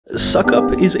Suck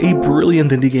Up is a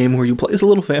brilliant indie game where you play as a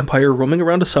little vampire roaming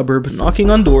around a suburb,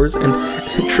 knocking on doors and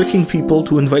tricking people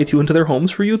to invite you into their homes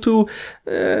for you to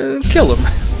kill them.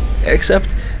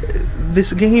 Except,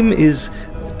 this game is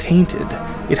tainted.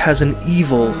 It has an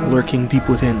evil lurking deep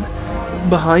within.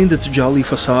 Behind its jolly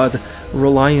facade,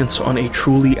 reliance on a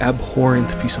truly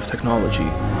abhorrent piece of technology.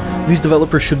 These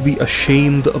developers should be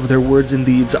ashamed of their words and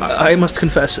deeds. I must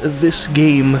confess, this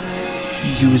game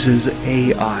uses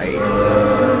AI.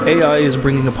 AI is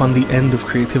bringing upon the end of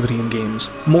creativity in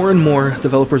games. More and more,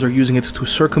 developers are using it to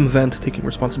circumvent taking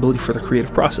responsibility for their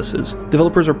creative processes.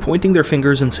 Developers are pointing their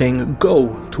fingers and saying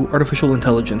go to artificial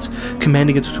intelligence,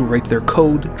 commanding it to write their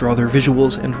code, draw their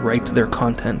visuals, and write their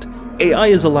content. AI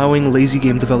is allowing lazy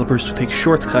game developers to take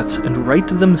shortcuts and write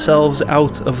themselves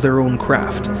out of their own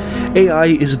craft. AI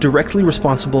is directly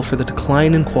responsible for the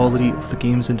decline in quality of the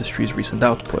games industry's recent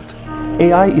output.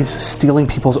 AI is stealing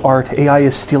people's art, AI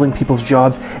is stealing people's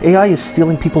jobs, AI is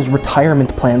stealing people's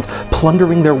retirement plans,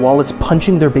 plundering their wallets,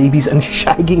 punching their babies, and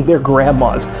shagging their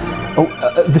grandmas.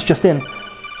 Oh, this just in.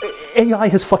 AI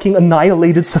has fucking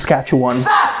annihilated Saskatchewan.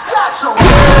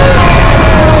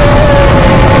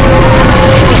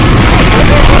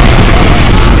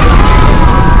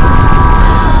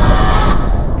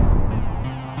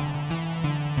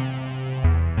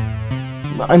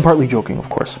 I'm partly joking, of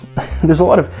course. There's a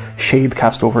lot of shade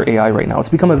cast over AI right now. It's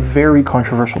become a very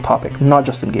controversial topic, not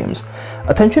just in games.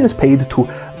 Attention is paid to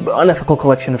unethical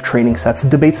collection of training sets,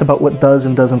 debates about what does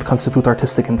and doesn't constitute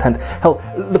artistic intent. Hell,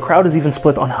 the crowd is even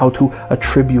split on how to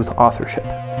attribute authorship.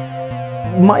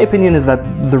 My opinion is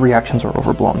that the reactions are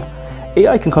overblown.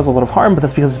 AI can cause a lot of harm, but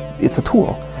that's because it's a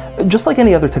tool. Just like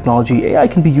any other technology, AI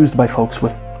can be used by folks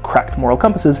with cracked moral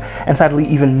compasses, and sadly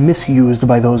even misused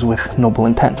by those with noble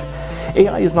intent.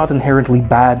 AI is not inherently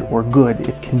bad or good.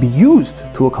 It can be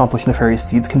used to accomplish nefarious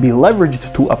deeds, can be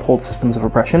leveraged to uphold systems of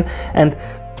oppression, and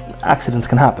accidents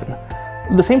can happen.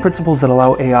 The same principles that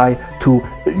allow AI to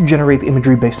generate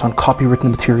imagery based on copywritten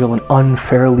material and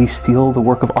unfairly steal the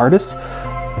work of artists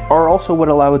are also what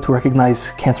allow it to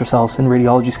recognize cancer cells in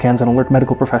radiology scans and alert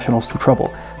medical professionals to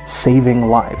trouble, saving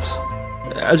lives.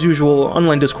 As usual,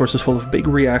 online discourse is full of big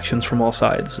reactions from all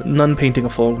sides, none painting a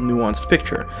full, nuanced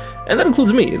picture. And that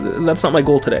includes me. That's not my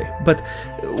goal today. But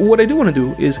what I do want to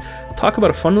do is talk about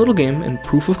a fun little game and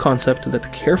proof of concept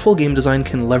that careful game design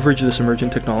can leverage this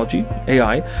emergent technology,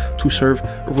 AI, to serve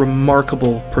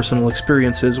remarkable personal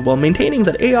experiences while maintaining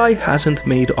that AI hasn't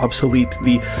made obsolete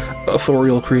the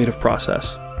authorial creative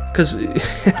process. Because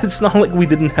it's not like we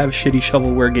didn't have shitty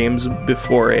shovelware games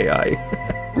before AI.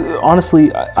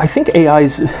 Honestly, I think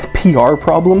AI's PR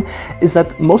problem is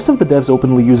that most of the devs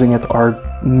openly using it are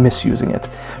misusing it,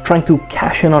 trying to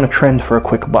cash in on a trend for a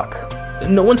quick buck.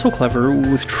 No one so clever,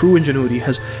 with true ingenuity,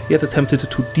 has yet attempted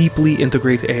to deeply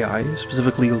integrate AI,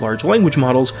 specifically large language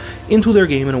models, into their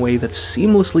game in a way that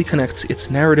seamlessly connects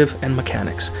its narrative and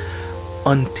mechanics.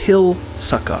 Until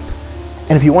Suck Up.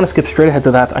 And if you want to skip straight ahead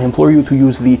to that, I implore you to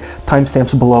use the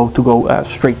timestamps below to go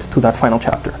straight to that final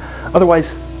chapter.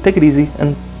 Otherwise, take it easy,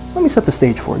 and let me set the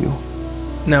stage for you.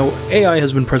 Now, AI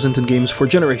has been present in games for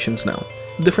generations now.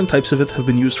 Different types of it have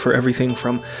been used for everything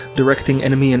from directing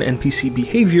enemy and NPC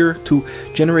behavior to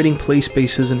generating play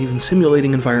spaces and even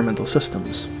simulating environmental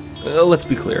systems. Let's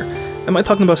be clear. Am I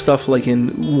talking about stuff like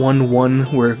in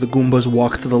 1-1, where the Goombas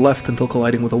walk to the left until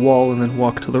colliding with a wall and then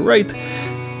walk to the right?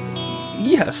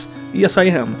 Yes I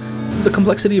am. The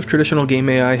complexity of traditional game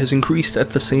AI has increased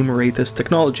at the same rate as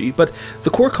technology, but the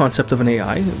core concept of an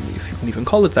AI, if you can even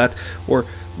call it that, or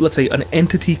let's say an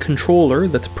entity controller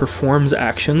that performs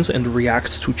actions and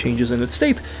reacts to changes in its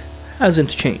state, hasn't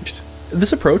changed.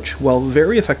 This approach, while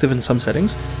very effective in some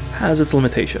settings, has its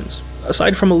limitations.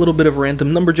 Aside from a little bit of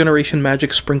random number generation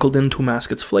magic sprinkled in to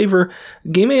mask its flavor,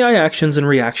 game AI actions and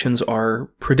reactions are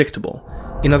predictable.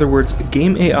 In other words,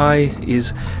 game AI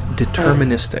is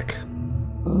deterministic.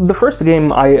 The first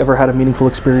game I ever had a meaningful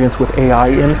experience with AI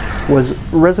in was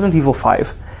Resident Evil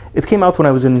 5. It came out when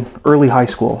I was in early high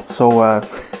school, so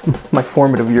my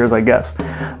formative years, I guess.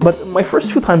 But my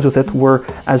first few times with it were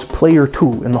as player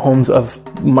 2 in the homes of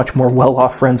much more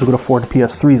well-off friends who could afford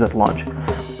PS3s at launch.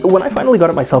 When I finally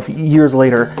got it myself years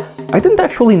later, I didn't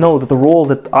actually know that the role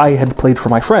that I had played for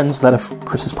my friends, that of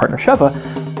Chris's partner Sheva,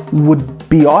 would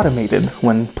be automated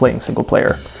when playing single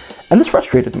player. And this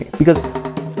frustrated me, because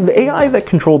the AI that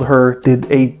controlled her did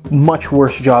a much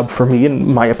worse job for me,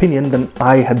 in my opinion, than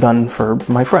I had done for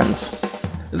my friends.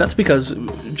 That's because,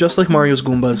 just like Mario's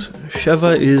Goombas,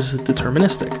 Sheva is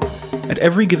deterministic. At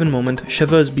every given moment,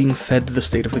 Sheva is being fed the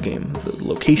state of the game, the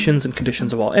locations and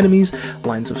conditions of all enemies,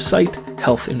 lines of sight,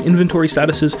 health and inventory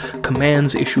statuses,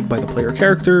 commands issued by the player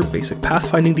character, basic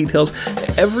pathfinding details,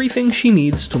 everything she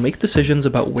needs to make decisions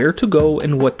about where to go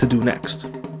and what to do next.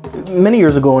 Many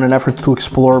years ago, in an effort to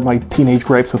explore my teenage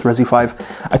gripes with Resi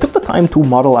 5, I took the time to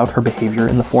model out her behavior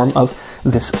in the form of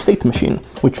this state machine,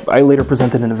 which I later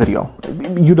presented in a video.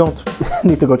 You don't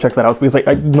need to go check that out because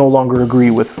I no longer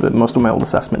agree with most of my old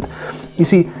assessment. You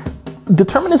see,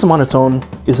 determinism on its own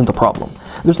isn't a problem.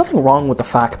 There's nothing wrong with the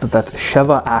fact that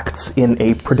Sheva acts in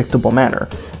a predictable manner.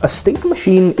 A state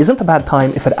machine isn't a bad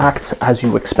time if it acts as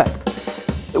you expect.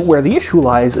 Where the issue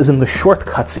lies is in the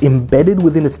shortcuts embedded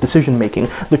within its decision-making,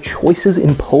 the choices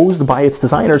imposed by its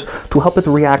designers to help it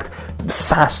react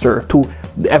faster to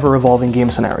ever-evolving game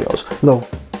scenarios, though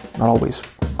not always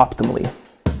optimally.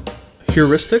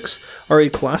 Heuristics are a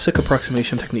classic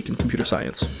approximation technique in computer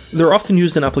science. They're often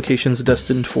used in applications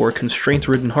destined for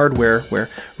constraint-ridden hardware where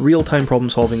real-time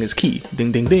problem-solving is key.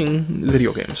 Ding ding ding,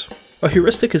 video games. A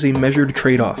heuristic is a measured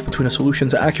trade-off between a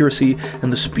solution's accuracy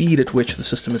and the speed at which the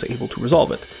system is able to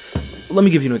resolve it. Let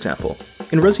me give you an example.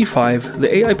 In Resi 5,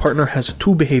 the AI partner has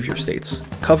two behavior states,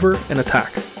 cover and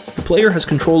attack. The player has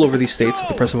control over these states at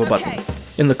the press of a button.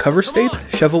 In the cover state,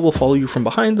 Sheva will follow you from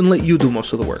behind and let you do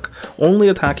most of the work, only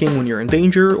attacking when you're in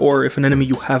danger or if an enemy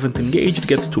you haven't engaged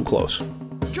gets too close.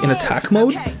 In attack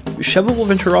mode, Sheva will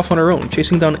venture off on her own,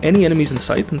 chasing down any enemies in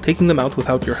sight and taking them out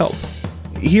without your help.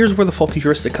 Here's where the faulty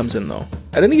heuristic comes in though.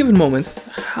 At any given moment,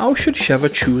 how should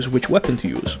Sheva choose which weapon to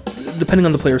use? Depending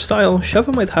on the player's style,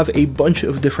 Sheva might have a bunch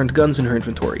of different guns in her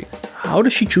inventory. How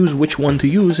does she choose which one to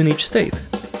use in each state?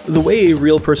 The way a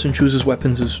real person chooses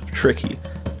weapons is tricky.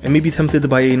 I may be tempted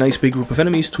by a nice big group of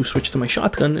enemies to switch to my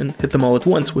shotgun and hit them all at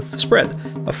once with the spread.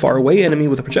 A far away enemy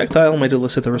with a projectile might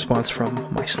elicit a response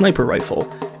from my sniper rifle.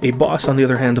 A boss, on the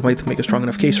other hand, might make a strong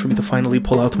enough case for me to finally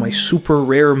pull out my super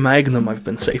rare magnum I've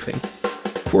been saving.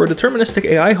 For a deterministic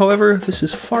AI, however, this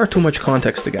is far too much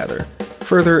context to gather.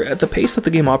 Further, at the pace that the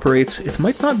game operates, it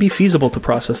might not be feasible to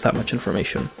process that much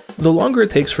information. The longer it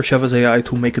takes for Sheva's AI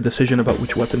to make a decision about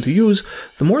which weapon to use,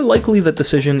 the more likely that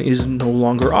decision is no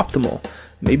longer optimal.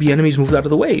 Maybe enemies moved out of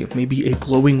the way, maybe a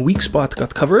glowing weak spot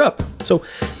got covered up. So,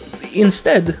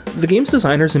 instead, the game's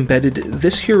designers embedded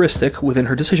this heuristic within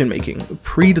her decision-making,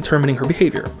 predetermining her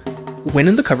behavior. When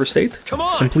in the cover state,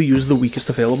 simply use the weakest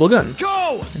available gun.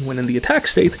 And when in the attack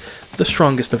state, the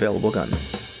strongest available gun.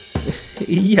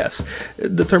 Yes,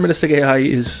 deterministic AI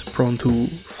is prone to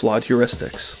flawed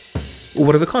heuristics.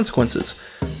 What are the consequences?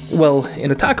 Well,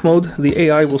 in attack mode, the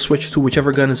AI will switch to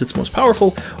whichever gun is its most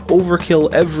powerful,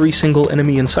 overkill every single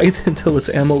enemy in sight until its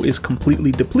ammo is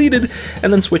completely depleted,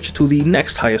 and then switch to the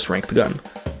next highest ranked gun.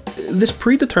 This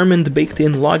predetermined,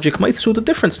 baked-in logic might suit a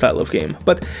different style of game,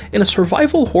 but in a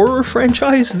survival horror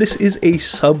franchise, this is a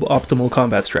suboptimal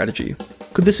combat strategy.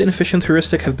 Could this inefficient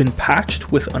heuristic have been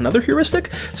patched with another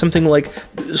heuristic? Something like,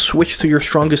 switch to your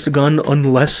strongest gun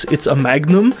unless it's a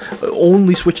magnum?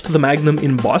 Only switch to the magnum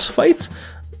in boss fights?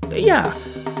 Yeah,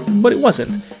 but it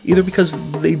wasn't. Either because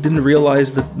they didn't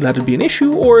realize that that'd be an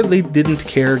issue, or they didn't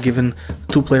care given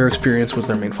two-player experience was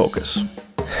their main focus.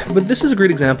 But this is a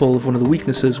great example of one of the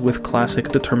weaknesses with classic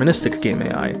deterministic game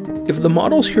AI. If the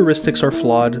model's heuristics are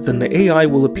flawed, then the AI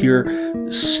will appear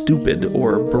stupid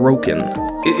or broken.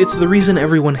 It's the reason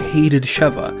everyone hated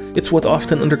Sheva. It's what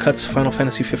often undercuts Final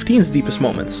Fantasy XV's deepest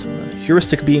moments.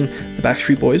 Heuristic being the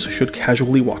Backstreet Boys should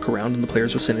casually walk around in the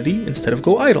player's vicinity instead of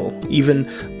go idle, even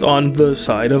on the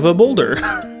side of a boulder.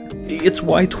 It's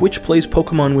why Twitch Plays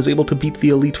Pokemon was able to beat the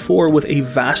Elite Four with a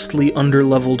vastly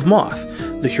underleveled Moth,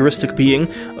 the heuristic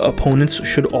being, opponents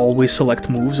should always select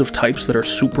moves of types that are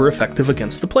super effective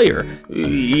against the player,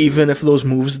 even if those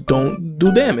moves don't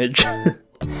do damage.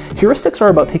 Heuristics are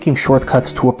about taking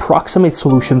shortcuts to approximate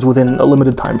solutions within a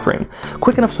limited time frame,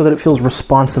 quick enough so that it feels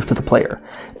responsive to the player.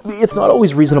 It's not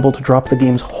always reasonable to drop the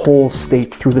game's whole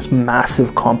state through this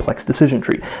massive complex decision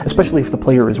tree, especially if the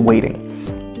player is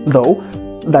waiting. Though,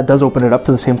 that does open it up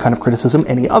to the same kind of criticism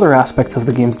any other aspects of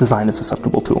the game's design is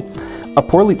susceptible to.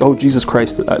 Oh Jesus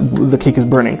Christ, the cake is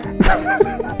burning.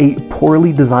 A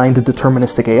poorly designed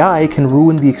deterministic AI can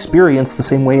ruin the experience the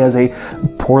same way as a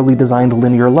poorly designed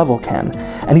linear level can,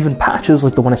 and even patches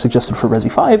like the one I suggested for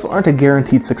Resi 5 aren't a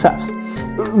guaranteed success.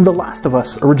 The Last of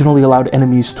Us originally allowed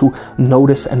enemies to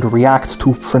notice and react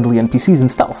to friendly NPCs in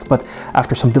stealth, but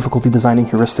after some difficulty designing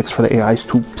heuristics for the AIs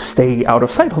to stay out of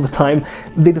sight all the time,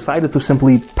 they decided to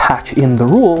simply patch in the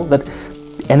rule that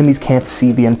enemies can't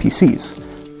see the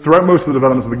NPCs. Throughout most of the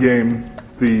development of the game,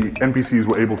 the NPCs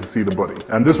were able to see the buddy.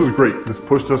 And this was great. This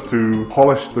pushed us to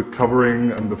polish the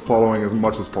covering and the following as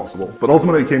much as possible. But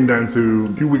ultimately it came down to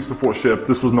a few weeks before ship,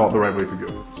 this was not the right way to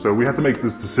go. So we had to make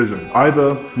this decision.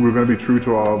 Either we were going to be true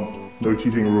to our no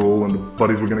cheating rule and the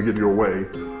buddies were going to give you away,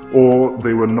 or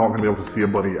they were not going to be able to see a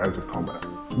buddy out of combat.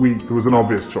 There was an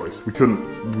obvious choice. We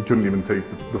couldn't even take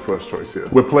the first choice here.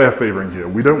 We're player favoring here.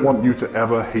 We don't want you to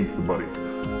ever hate the buddy.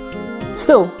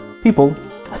 Still, people,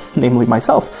 namely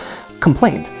myself,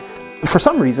 complained. For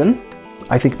some reason,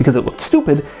 I think because it looked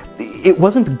stupid, it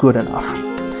wasn't good enough.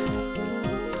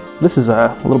 This is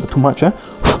a little bit too much, eh?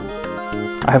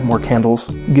 I have more candles.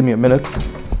 Give me a minute.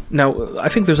 Now, I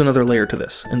think there's another layer to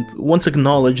this, and once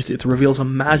acknowledged, it reveals a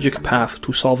magic path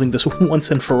to solving this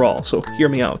once and for all, so hear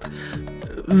me out.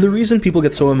 The reason people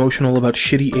get so emotional about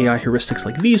shitty AI heuristics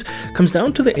like these comes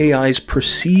down to the AI's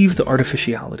perceived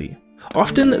artificiality.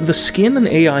 Often, the skin an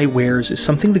AI wears is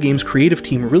something the game's creative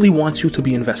team really wants you to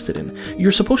be invested in.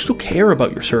 You're supposed to care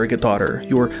about your surrogate daughter,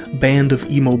 your band of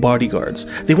emo bodyguards.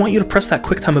 They want you to press that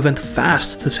QuickTime event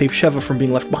fast to save Sheva from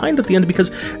being left behind at the end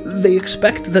because they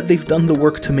expect that they've done the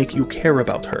work to make you care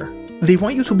about her. They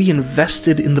want you to be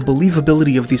invested in the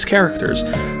believability of these characters,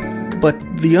 but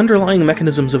the underlying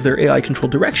mechanisms of their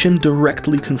AI-controlled direction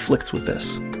directly conflicts with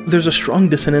this. There's a strong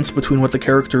dissonance between what the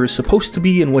character is supposed to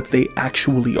be and what they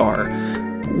actually are.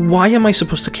 Why am I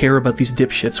supposed to care about these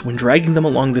dipshits when dragging them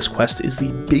along this quest is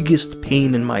the biggest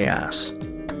pain in my ass?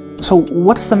 So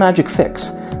what's the magic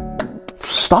fix?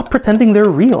 Stop pretending they're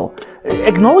real.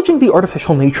 Acknowledging the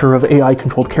artificial nature of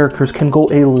AI-controlled characters can go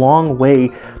a long way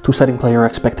to setting player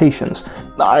expectations.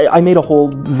 I made a whole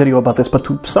video about this, but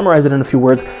to summarize it in a few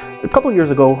words, a couple of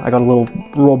years ago, I got a little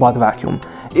robot vacuum.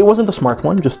 It wasn't a smart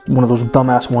one, just one of those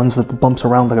dumbass ones that bumps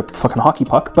around like a fucking hockey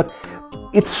puck, but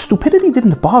its stupidity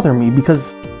didn't bother me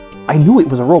because I knew it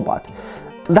was a robot.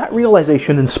 That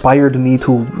realization inspired me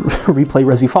to replay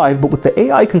Resi 5, but with the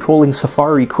AI controlling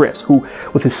Safari Chris, who,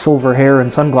 with his silver hair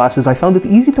and sunglasses, I found it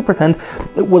easy to pretend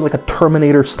it was like a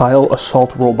Terminator-style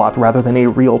assault robot rather than a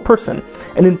real person.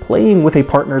 And in playing with a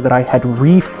partner that I had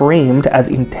reframed as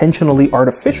intentionally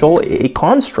artificial, a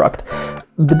construct,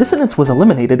 the dissonance was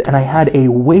eliminated and I had a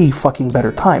way fucking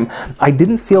better time. I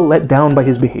didn't feel let down by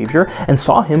his behavior and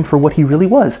saw him for what he really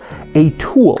was, a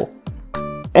tool.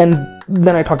 And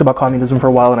then I talked about communism for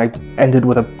a while, and I ended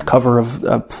with a cover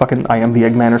of fucking I Am the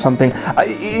Eggman or something.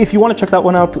 If you want to check that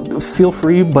one out, feel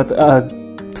free, but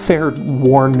fair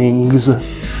warnings.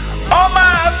 All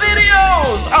my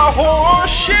videos are horse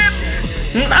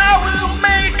shit, and I will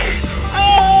make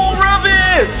more of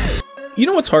it! You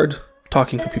know what's hard?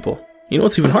 Talking to people. You know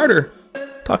what's even harder?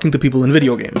 Talking to people in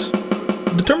video games.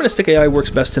 Deterministic AI works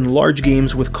best in large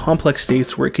games with complex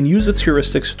states where it can use its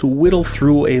heuristics to whittle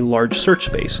through a large search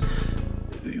space.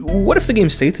 What if the game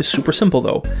state is super simple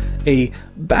though? A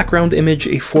background image,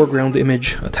 a foreground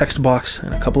image, a text box,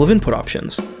 and a couple of input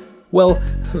options. Well,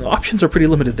 options are pretty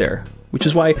limited there, which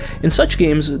is why in such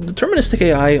games, deterministic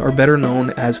AI are better known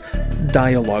as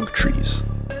dialogue trees.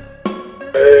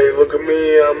 Hey, look at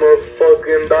me, I'm a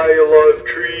fucking dialogue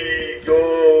tree,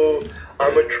 yo!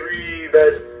 I'm a tree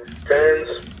that can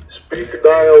speak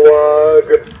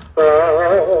dialogue.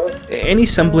 Any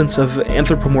semblance of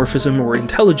anthropomorphism or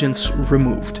intelligence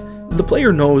removed. The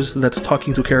player knows that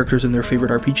talking to characters in their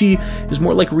favorite RPG is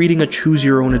more like reading a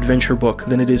choose-your-own-adventure book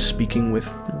than it is speaking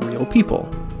with real people.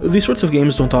 These sorts of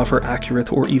games don't offer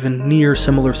accurate or even near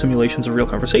similar simulations of real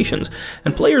conversations,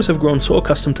 and players have grown so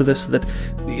accustomed to this that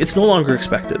it's no longer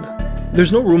expected.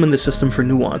 There's no room in the system for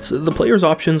nuance. The player's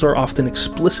options are often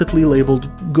explicitly labeled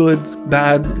good,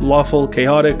 bad, lawful,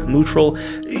 chaotic, neutral.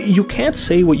 You can't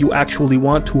say what you actually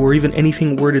want to or even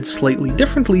anything worded slightly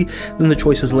differently than the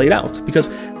choices laid out, because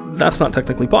that's not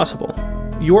technically possible.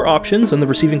 Your options and the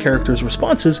receiving character's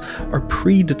responses are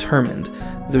predetermined.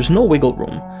 There's no wiggle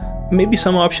room. Maybe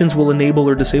some options will enable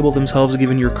or disable themselves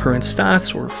given your current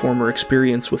stats or former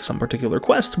experience with some particular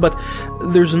quest, but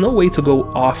there's no way to go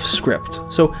off script,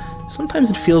 so sometimes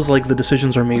it feels like the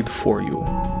decisions are made for you.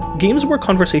 Games where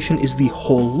conversation is the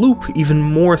whole loop even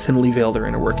more thinly veil their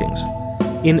inner workings.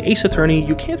 In Ace Attorney,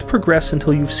 you can't progress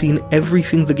until you've seen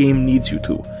everything the game needs you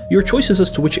to. Your choices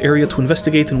as to which area to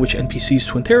investigate and which NPCs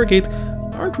to interrogate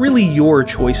aren't really your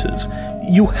choices.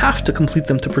 You have to complete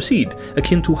them to proceed,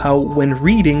 akin to how, when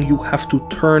reading, you have to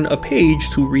turn a page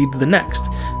to read the next,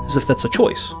 as if that's a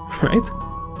choice, right?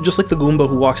 Just like the Goomba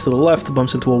who walks to the left,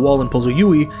 bumps into a wall, and pulls a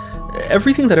Yui,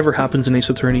 everything that ever happens in Ace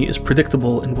Attorney is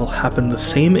predictable and will happen the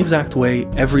same exact way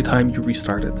every time you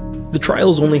restart it. The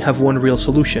trials only have one real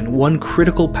solution, one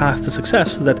critical path to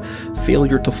success that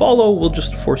failure to follow will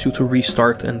just force you to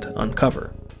restart and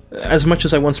uncover. As much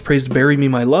as I once praised Bury Me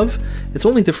My Love, its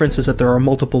only difference is that there are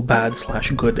multiple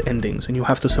bad/good endings, and you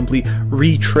have to simply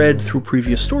retread through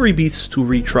previous story beats to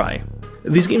retry.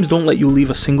 These games don't let you leave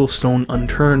a single stone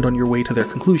unturned on your way to their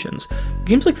conclusions.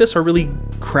 Games like this are really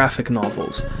graphic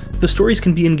novels. The stories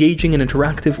can be engaging and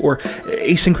interactive, or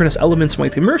asynchronous elements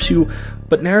might immerse you,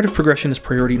 but narrative progression is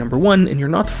priority number one, and you're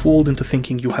not fooled into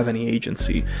thinking you have any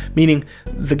agency, meaning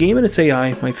the game and its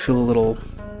AI might feel a little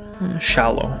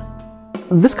shallow.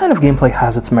 This kind of gameplay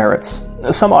has its merits.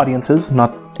 Some audiences,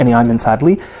 not any I'm in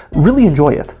sadly, really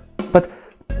enjoy it. But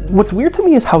what's weird to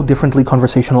me is how differently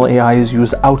conversational AI is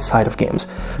used outside of games,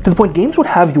 to the point games would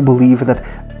have you believe that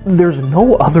there's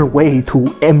no other way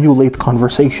to emulate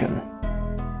conversation.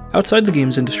 Outside the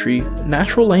games industry,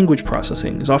 natural language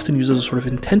processing is often used as a sort of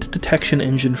intent detection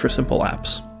engine for simple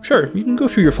apps. Sure, you can go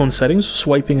through your phone settings,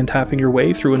 swiping and tapping your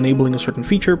way through enabling a certain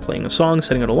feature, playing a song,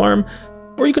 setting an alarm,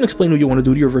 or you can explain what you want to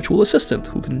do to your virtual assistant,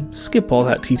 who can skip all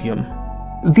that tedium.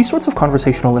 These sorts of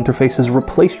conversational interfaces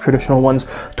replace traditional ones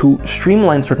to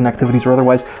streamline certain activities or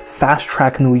otherwise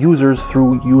fast-track new users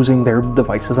through using their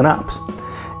devices and apps.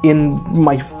 In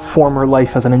my former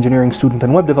life as an engineering student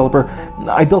and web developer,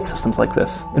 I built systems like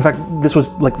this. In fact, this was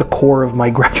like the core of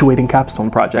my graduating capstone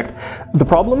project. The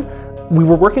problem? We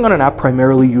were working on an app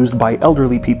primarily used by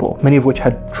elderly people, many of which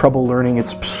had trouble learning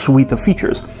its suite of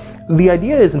features. The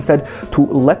idea is instead to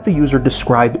let the user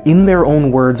describe in their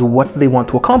own words what they want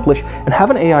to accomplish and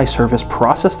have an AI service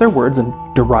process their words and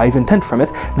derive intent from it,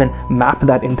 then map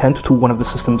that intent to one of the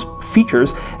system's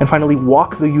features, and finally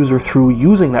walk the user through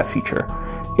using that feature.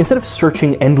 Instead of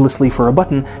searching endlessly for a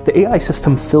button, the AI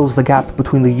system fills the gap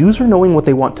between the user knowing what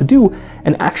they want to do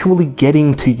and actually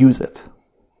getting to use it.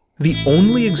 The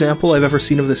only example I've ever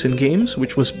seen of this in games,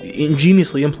 which was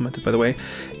ingeniously implemented by the way,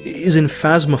 is in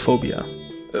Phasmophobia.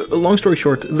 Long story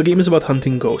short, the game is about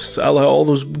hunting ghosts, a la all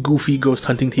those goofy ghost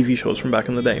hunting TV shows from back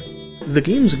in the day. The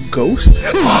game's ghost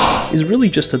is really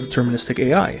just a deterministic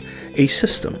AI, a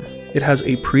system. It has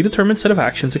a predetermined set of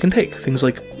actions it can take, things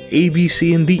like A, B,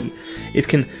 C, and D. It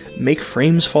can make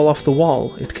frames fall off the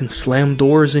wall, it can slam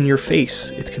doors in your face,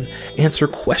 it can answer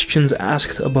questions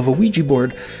asked above a Ouija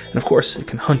board, and of course, it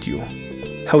can hunt you.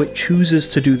 How it chooses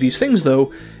to do these things,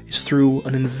 though, is through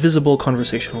an invisible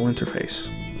conversational interface.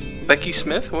 Becky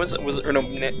Smith? Was it, or no,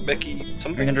 Becky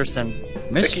something? Anderson.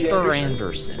 Mr.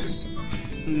 Anderson.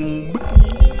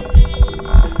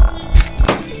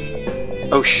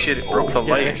 Oh shit, it broke the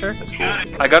light. That's cool.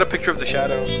 I got a picture of the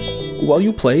shadow. While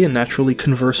you play and naturally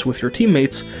converse with your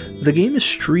teammates, the game is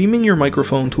streaming your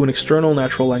microphone to an external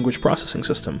natural language processing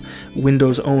system,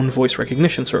 Windows' own voice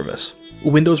recognition service.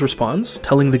 Windows responds,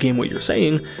 telling the game what you're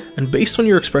saying, and based on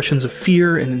your expressions of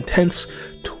fear and intents,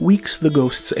 tweaks the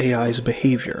ghost's AI's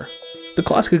behavior. The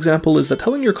classic example is that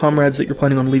telling your comrades that you're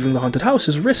planning on leaving the haunted house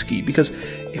is risky, because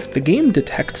if the game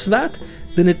detects that,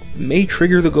 then it may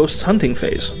trigger the ghost's hunting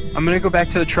phase. I'm gonna go back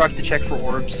to the truck to check for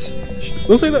orbs.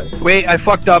 Don't say that. Wait, I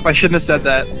fucked up. I shouldn't have said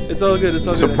that. It's all good, it's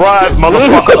all good. Surprise,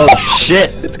 motherfucker! Oh shit!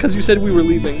 It's because you said we were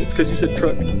leaving. It's because you said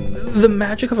truck. The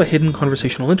magic of a hidden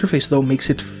conversational interface, though, makes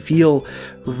it feel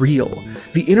real.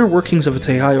 The inner workings of its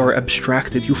AI are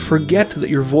abstracted. You forget that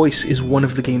your voice is one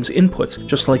of the game's inputs,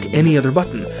 just like any other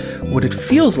button. What it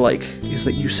feels like is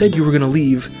that you said you were going to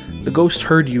leave, the ghost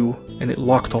heard you, and it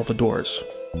locked all the doors.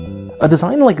 A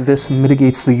design like this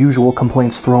mitigates the usual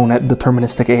complaints thrown at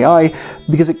deterministic AI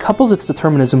because it couples its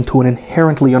determinism to an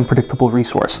inherently unpredictable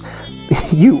resource.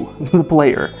 You, the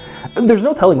player. There's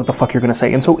no telling what the fuck you're going to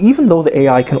say, and so even though the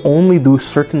AI can only do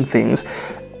certain things,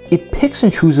 it picks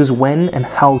and chooses when and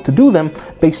how to do them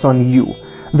based on you.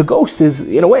 The ghost is,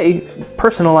 in a way,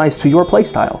 personalized to your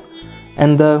playstyle.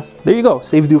 And there you go,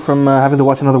 saved you from having to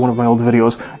watch another one of my old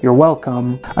videos. You're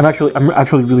welcome. I'm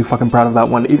actually really fucking proud of that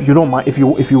one. If you don't mind, if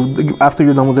you after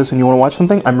you're done with this and you want to watch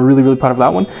something, I'm really proud of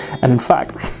that one. And in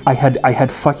fact, I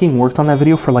had fucking worked on that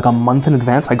video for like a month in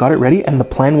advance. I got it ready, and the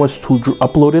plan was to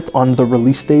upload it on the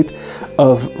release date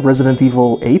of Resident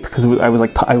Evil 8 because I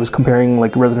was comparing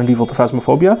like Resident Evil to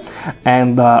Phasmophobia,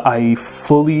 and I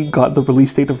fully got the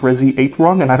release date of Resi 8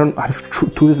 wrong, and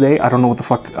to this day I don't know what the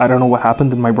fuck, I don't know what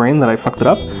happened in my brain that I fucked it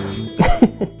up.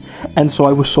 And so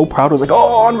I was so proud. I was like,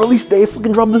 oh, on release day,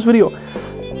 fucking drop this video.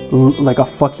 Like a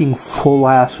fucking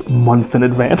full-ass month in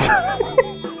advance.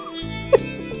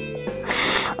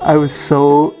 I was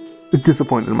so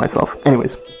disappointed in myself.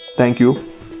 Anyways, thank you.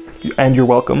 And you're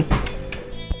welcome.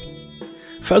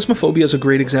 Phasmophobia is a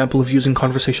great example of using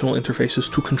conversational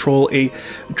interfaces to control a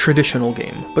traditional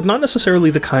game, but not necessarily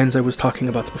the kinds I was talking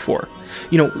about before.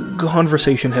 You know,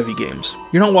 conversation-heavy games.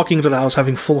 You're not walking into the house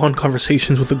having full-on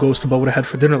conversations with the ghost about what I had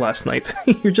for dinner last night.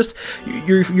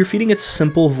 you're feeding it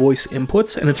simple voice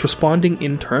inputs, and it's responding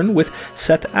in turn with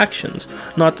set actions,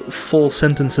 not full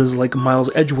sentences like Miles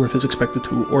Edgeworth is expected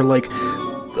to, or like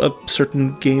a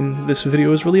certain game this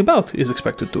video is really about is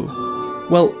expected to.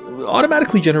 Well,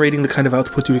 automatically generating the kind of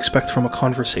output you'd expect from a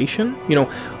conversation, you know,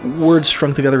 words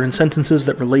strung together in sentences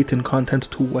that relate in content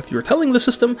to what you're telling the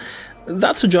system,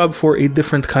 that's a job for a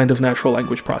different kind of natural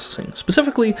language processing,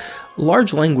 specifically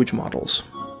large language models.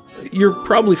 You're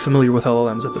probably familiar with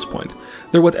LLMs at this point.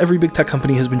 They're what every big tech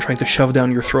company has been trying to shove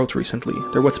down your throat recently.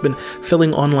 They're what's been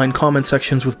filling online comment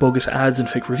sections with bogus ads and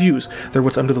fake reviews. They're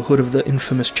what's under the hood of the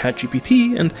infamous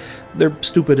ChatGPT, and they're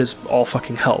stupid as all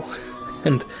fucking hell.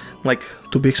 And, like,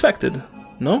 to be expected,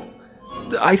 no?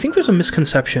 I think there's a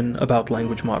misconception about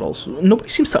language models. Nobody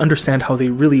seems to understand how they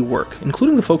really work,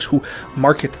 including the folks who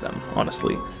market them,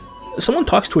 honestly. Someone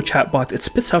talks to a chatbot, it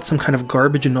spits out some kind of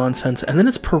garbage and nonsense, and then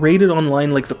it's paraded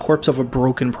online like the corpse of a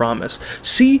broken promise.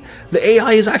 See? The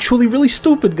AI is actually really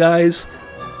stupid, guys!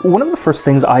 One of the first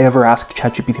things I ever asked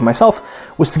ChatGPT myself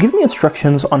was to give me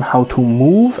instructions on how to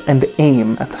move and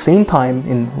aim at the same time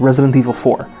in Resident Evil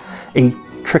 4. A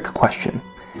trick question.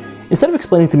 Instead of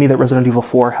explaining to me that Resident Evil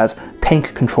 4 has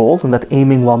tank controls and that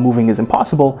aiming while moving is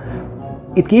impossible,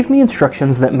 it gave me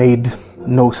instructions that made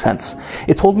no sense.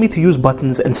 It told me to use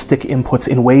buttons and stick inputs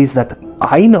in ways that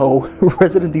I know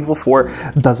Resident Evil 4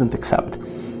 doesn't accept.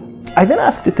 I then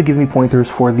asked it to give me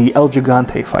pointers for the El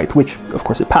Gigante fight, which, of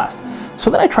course, it passed. So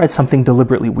then I tried something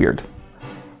deliberately weird.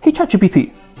 Hey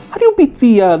ChatGPT, how do you beat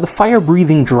the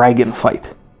fire-breathing dragon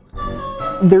fight?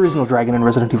 There is no dragon in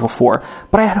Resident Evil 4,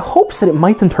 but I had hopes that it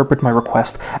might interpret my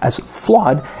request as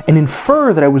flawed and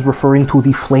infer that I was referring to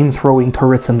the flame-throwing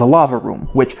turrets in the lava room,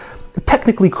 which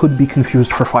technically could be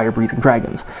confused for fire-breathing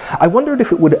dragons. I wondered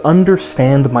if it would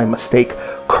understand my mistake,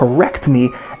 correct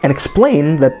me, and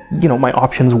explain that, you know, my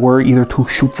options were either to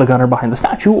shoot the gunner behind the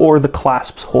statue or the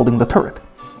clasps holding the turret.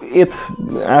 It,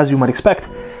 as you might expect,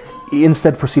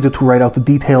 instead proceeded to write out the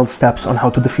detailed steps on how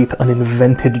to defeat an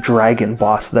invented dragon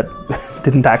boss that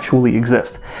didn't actually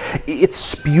exist. It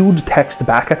spewed text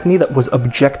back at me that was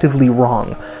objectively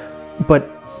wrong, but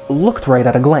looked right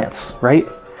at a glance, right?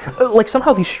 Like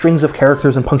somehow these strings of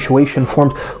characters and punctuation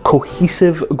formed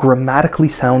cohesive, grammatically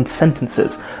sound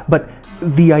sentences, but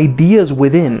the ideas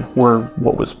within were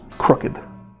what was crooked.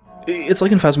 It's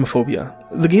like in Phasmophobia.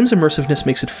 The game's immersiveness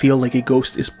makes it feel like a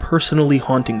ghost is personally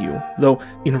haunting you, though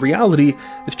in reality,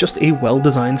 it's just a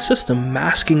well-designed system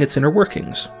masking its inner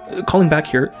workings. Calling back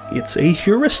here, it's a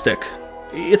heuristic.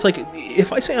 It's like,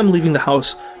 if I say I'm leaving the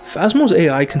house, Phasmo's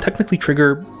AI can technically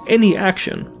trigger any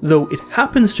action, though it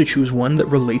happens to choose one that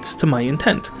relates to my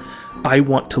intent. I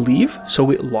want to leave, so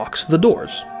it locks the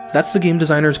doors. That's the game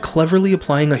designers cleverly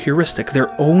applying a heuristic,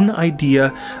 their own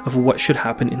idea of what should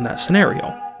happen in that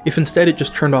scenario. If instead it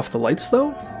just turned off the lights,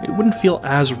 though, it wouldn't feel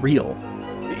as real.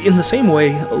 In the same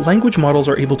way, language models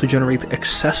are able to generate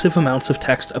excessive amounts of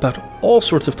text about all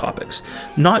sorts of topics,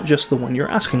 not just the one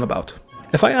you're asking about.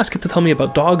 If I ask it to tell me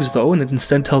about dogs, though, and it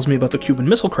instead tells me about the Cuban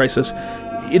Missile Crisis,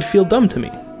 it'd feel dumb to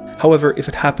me. However, if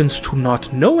it happens to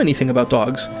not know anything about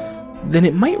dogs, then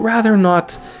it might rather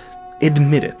not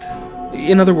admit it.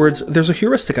 In other words, there's a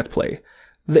heuristic at play.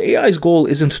 The AI's goal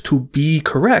isn't to be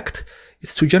correct,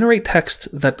 it's to generate text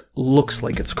that looks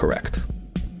like it's correct.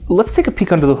 Let's take a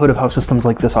peek under the hood of how systems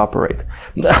like this operate.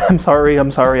 I'm sorry,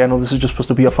 I know this is just supposed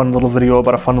to be a fun little video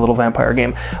about a fun little vampire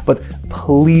game, but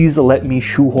please let me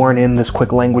shoehorn in this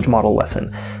quick language model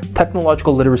lesson.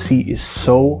 Technological literacy is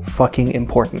so fucking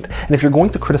important, and if you're going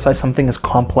to criticize something as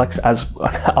complex as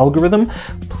an algorithm,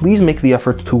 please make the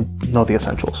effort to know the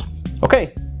essentials.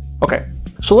 Okay,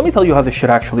 so let me tell you how this shit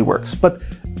actually works, but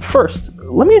first,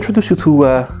 let me introduce you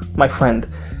to my friend.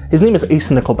 His name is Ace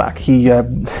Nickelback. He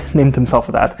named himself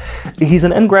that. He's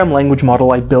an n-gram language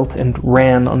model I built and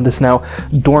ran on this now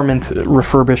dormant,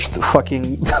 refurbished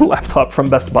fucking laptop from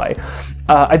Best Buy.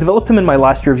 I developed him in my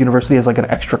last year of university as like an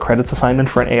extra credits assignment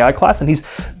for an AI class, and he's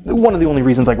one of the only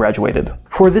reasons I graduated.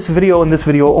 For this video and this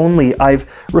video only, I've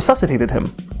resuscitated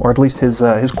him, or at least his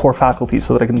core faculties,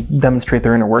 so that I can demonstrate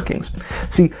their inner workings.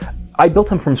 See, I built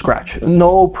him from scratch.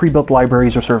 No pre-built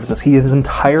libraries or services. He is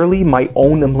entirely my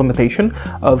own implementation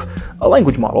of a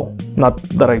language model. Not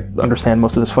that I understand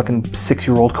most of this fucking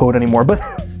 6-year-old code anymore, but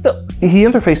still. He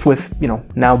interfaced with, you know,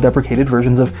 now deprecated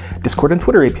versions of Discord and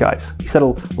Twitter APIs. He said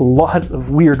a lot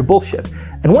of weird bullshit.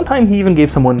 And one time he even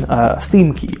gave someone a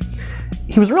Steam key.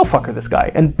 He was a real fucker, this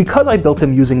guy. And because I built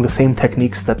him using the same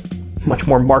techniques that much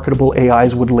more marketable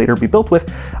AIs would later be built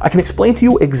with, I can explain to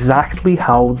you exactly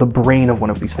how the brain of one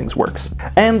of these things works.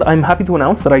 And I'm happy to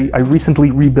announce that I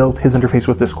recently rebuilt his interface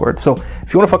with Discord, so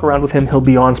if you want to fuck around with him, he'll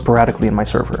be on sporadically in my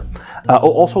server. I'll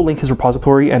also link his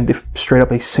repository, and if straight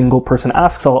up a single person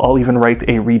asks, I'll even write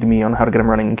a readme on how to get him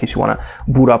running in case you want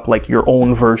to boot up like your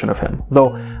own version of him.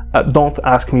 Though, don't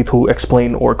ask me to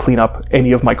explain or clean up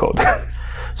any of my code.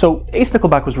 So Ace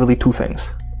Nickelback was really two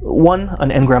things. One,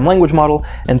 an n-gram language model,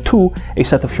 and two, a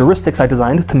set of heuristics I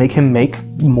designed to make him make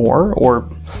more, or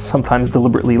sometimes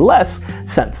deliberately less,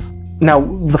 sense. Now,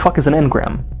 the fuck is an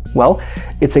n-gram? Well,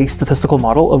 it's a statistical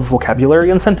model of vocabulary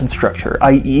and sentence structure,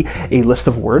 i.e. a list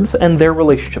of words and their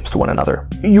relationships to one another.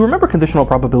 You remember conditional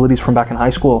probabilities from back in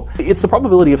high school? It's the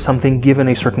probability of something given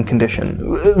a certain condition.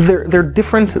 They're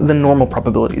different than normal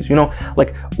probabilities, you know?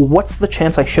 Like, what's the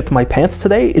chance I shit my pants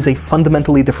today is a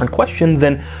fundamentally different question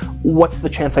than what's the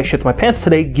chance I shit my pants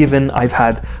today given I've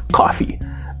had coffee.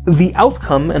 The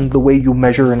outcome and the way you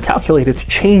measure and calculate it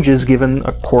changes given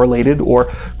a correlated or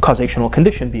causational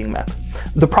condition being met.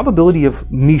 The probability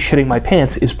of me shitting my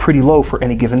pants is pretty low for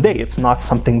any given day. It's not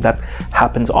something that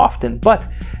happens often, but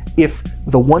if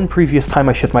the one previous time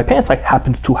I shit my pants I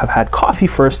happened to have had coffee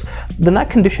first, then that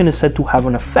condition is said to have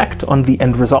an effect on the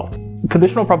end result.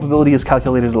 Conditional probability is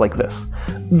calculated like this.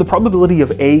 The probability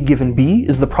of A given B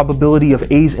is the probability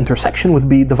of A's intersection with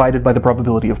B divided by the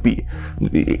probability of B.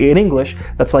 In English,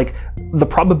 that's like the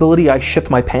probability I shit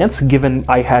my pants given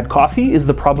I had coffee is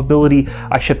the probability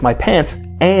I shit my pants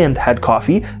and had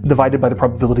coffee divided by the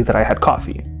probability that I had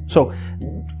coffee. So,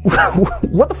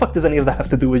 what the fuck does any of that have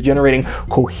to do with generating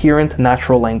coherent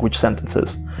natural language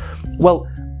sentences? Well,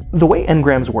 the way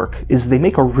n-grams work is they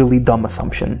make a really dumb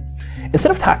assumption.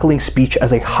 Instead of tackling speech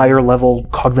as a higher level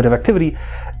cognitive activity,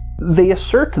 they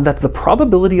assert that the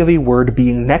probability of a word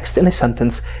being next in a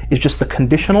sentence is just the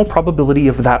conditional probability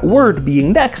of that word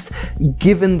being next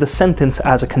given the sentence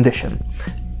as a condition.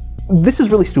 This is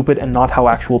really stupid and not how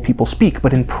actual people speak,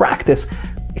 but in practice,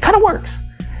 it kind of works.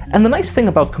 And the nice thing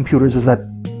about computers is that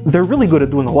they're really good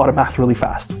at doing a lot of math really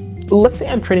fast. Let's say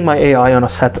I'm training my AI on a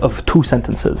set of two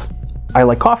sentences. I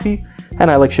like coffee,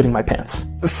 and I like shitting my pants.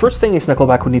 The first thing Ace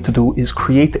Nickelback would need to do is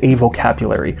create a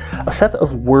vocabulary, a set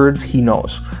of words he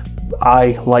knows.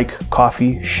 I like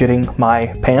coffee, shitting my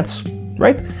pants,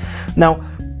 right? Now,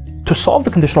 to solve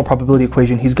the conditional probability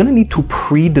equation, he's going to need to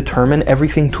predetermine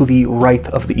everything to the right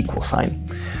of the equal sign.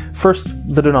 First,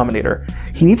 the denominator.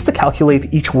 He needs to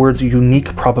calculate each word's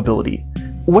unique probability.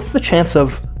 What's the chance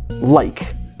of like?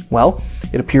 Well,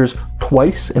 it appears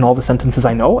twice in all the sentences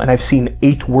I know, and I've seen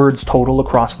 8 words total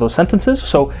across those sentences,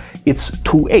 so it's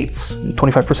 2/8,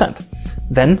 25%.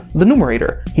 Then, the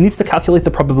numerator. He needs to calculate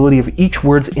the probability of each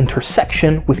word's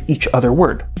intersection with each other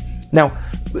word. Now,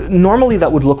 normally that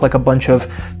would look like a bunch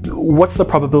of what's the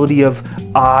probability of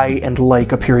I and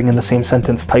like appearing in the same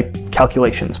sentence type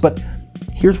calculations, but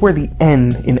here's where the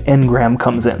n in n-gram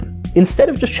comes in. Instead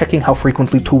of just checking how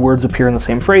frequently 2 words appear in the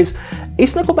same phrase,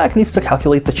 Ace Nickelback needs to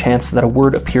calculate the chance that a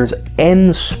word appears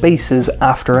n spaces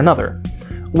after another.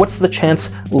 What's the chance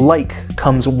like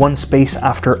comes 1 space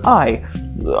after I?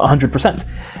 100%.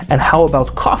 And how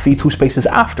about coffee 2 spaces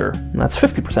after? That's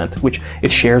 50%, which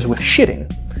it shares with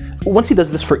shitting. Once he does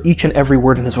this for each and every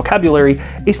word in his vocabulary,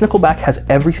 Ace Nickelback has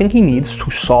everything he needs to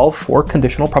solve for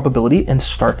conditional probability and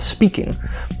start speaking.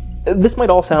 This might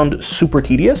all sound super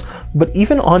tedious, but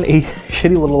even on a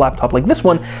shitty little laptop like this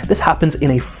one, this happens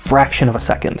in a fraction of a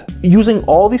second. Using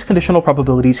all these conditional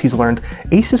probabilities he's learned,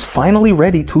 Ace is finally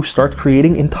ready to start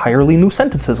creating entirely new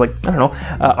sentences, like, I don't know,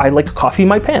 I like coffee in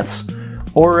my pants.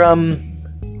 Or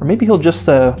maybe he'll just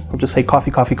say coffee,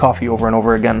 coffee, coffee over and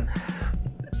over again.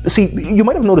 See, you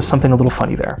might have noticed something a little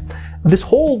funny there. This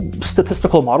whole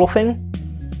statistical model thing,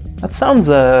 that sounds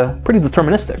pretty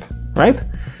deterministic, right?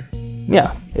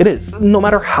 Yeah, it is. No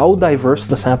matter how diverse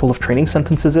the sample of training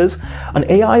sentences is, an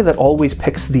AI that always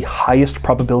picks the highest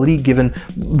probability given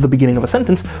the beginning of a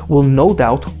sentence will no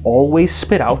doubt always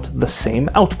spit out the same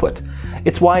output.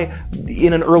 It's why,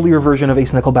 in an earlier version of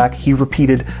Ace Nickelback, he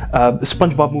repeated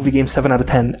SpongeBob Movie Game 7 out of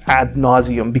 10 ad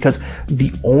nauseum, because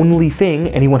the only thing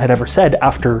anyone had ever said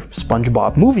after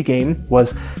SpongeBob Movie Game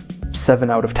was 7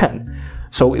 out of 10.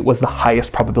 So it was the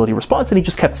highest probability response, and he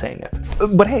just kept saying it.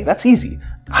 But hey, that's easy.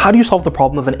 How do you solve the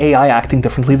problem of an AI acting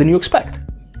differently than you expect?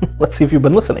 Let's see if you've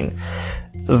been listening.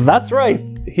 That's right,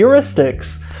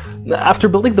 heuristics. After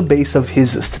building the base of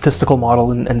his statistical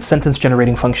model and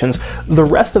sentence-generating functions, the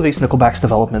rest of Ace Nickelback's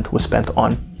development was spent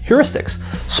on Heuristics,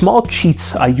 small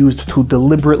cheats I used to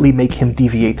deliberately make him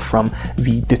deviate from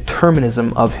the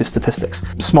determinism of his statistics.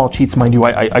 Small cheats, mind you,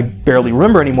 I barely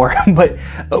remember anymore, but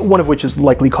one of which is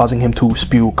likely causing him to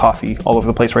spew coffee all over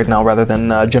the place right now rather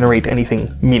than generate anything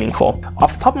meaningful.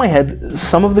 Off the top of my head,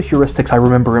 some of the heuristics I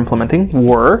remember implementing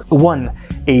were: 1.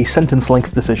 A sentence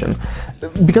length decision.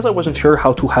 Because I wasn't sure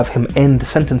how to have him end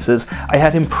sentences, I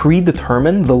had him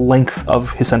predetermine the length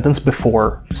of his sentence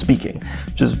before speaking,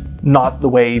 which is not the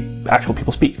way actual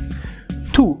people speak.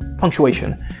 2.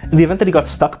 Punctuation. In the event that he got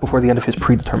stuck before the end of his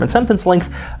predetermined sentence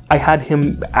length, I had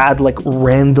him add like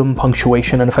random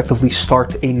punctuation and effectively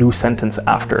start a new sentence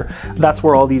after. That's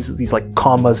where all these like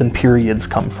commas and periods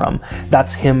come from.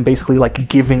 That's him basically like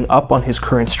giving up on his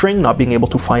current string, not being able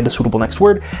to find a suitable next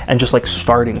word, and just like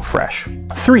starting fresh.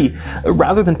 3.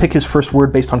 Rather than pick his first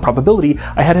word based on probability,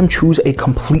 I had him choose a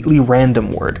completely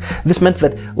random word. This meant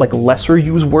that like lesser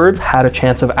used words had a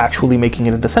chance of actually making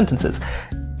it into sentences,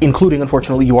 including,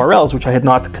 unfortunately, URLs, which I had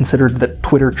not considered that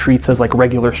Twitter treats as like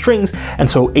regular strings, and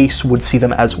so Ace would see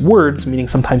them as words, meaning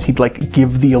sometimes he'd like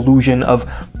give the illusion of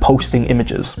posting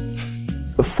images.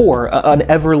 4. An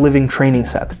ever-living training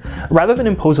set. Rather than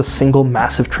impose a single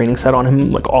massive training set on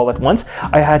him like all at once,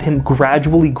 I had him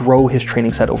gradually grow his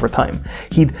training set over time.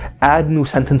 He'd add new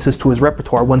sentences to his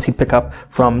repertoire ones he'd pick up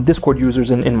from Discord users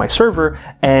in my server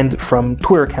and from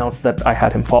Twitter accounts that I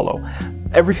had him follow.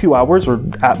 Every few hours, or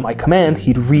at my command,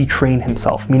 he'd retrain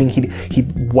himself, meaning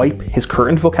he'd wipe his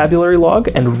current vocabulary log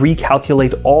and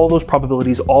recalculate all those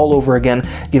probabilities all over again,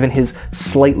 given his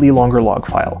slightly longer log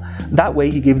file. That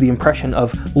way, he gave the impression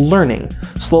of learning.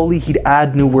 Slowly, he'd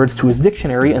add new words to his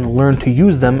dictionary and learn to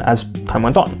use them as time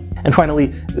went on. And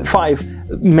finally,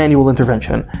 5, manual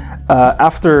intervention.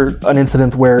 After an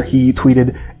incident where he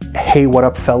tweeted, "Hey, what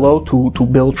up, fellow," to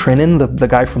Bill Trinan, the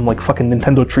guy from like fucking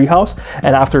Nintendo Treehouse,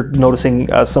 and after noticing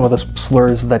some of the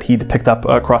slurs that he'd picked up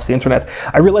across the internet,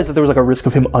 I realized that there was like a risk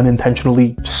of him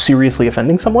unintentionally seriously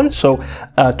offending someone. So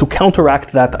to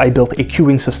counteract that, I built a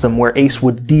queuing system where Ace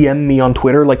would DM me on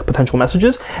Twitter like potential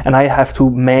messages, and I have to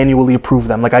manually approve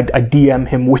them. Like I DM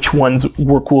him which ones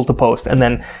were cool to post, and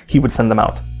then he would send them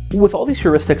out. With all these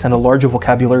heuristics and a larger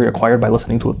vocabulary acquired by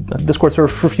listening to a Discord server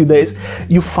for a few days,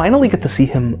 you finally get to see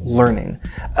him learning.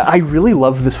 I really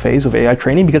love this phase of AI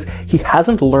training because he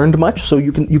hasn't learned much, so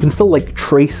you can still like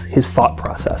trace his thought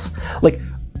process. Like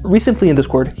recently in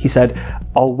Discord, he said,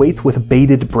 "I'll wait with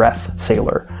bated breath,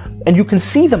 sailor." And you can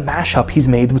see the mashup he's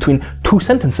made between two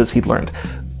sentences he'd learned.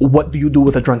 "What do you do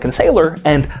with a drunken sailor?"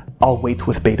 and "I'll wait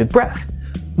with bated breath."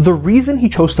 The reason he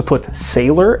chose to put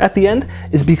sailor at the end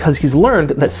is because he's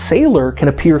learned that sailor can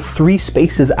appear 3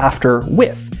 spaces after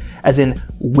with, as in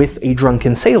with a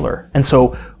drunken sailor, and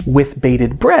so with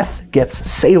bated breath gets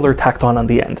sailor tacked on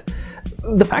the end.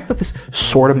 The fact that this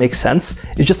sort of makes sense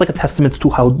is just like a testament to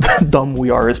how dumb we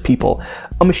are as people.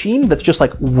 A machine that's just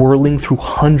like whirling through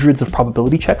hundreds of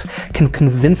probability checks can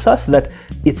convince us that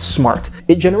it's smart.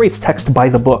 It generates text by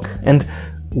the book, and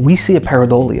we see a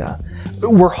pareidolia.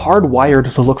 We're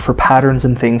hardwired to look for patterns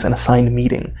in things and assign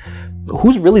meaning.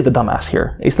 Who's really the dumbass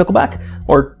here? Ace Nickelback?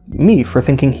 Or me for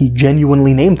thinking he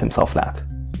genuinely named himself that?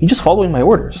 He's just following my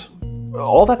orders.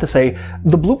 All that to say,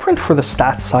 the blueprint for the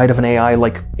stats side of an AI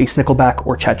like Ace Nickelback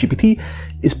or ChatGPT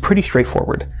is pretty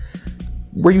straightforward.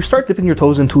 Where you start dipping your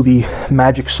toes into the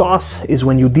magic sauce is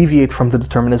when you deviate from the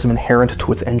determinism inherent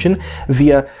to its engine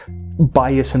via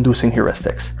bias-inducing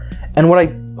heuristics. And what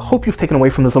I hope you've taken away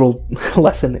from this little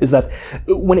lesson is that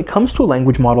when it comes to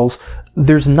language models,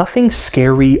 there's nothing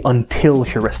scary until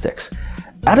heuristics.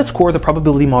 At its core, the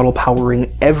probability model powering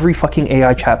every fucking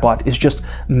AI chatbot is just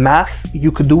math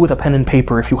you could do with a pen and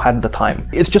paper if you had the time.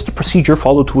 It's just a procedure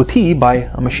followed to a T by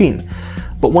a machine.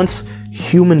 But once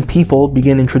human people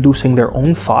begin introducing their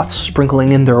own thoughts, sprinkling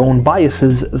in their own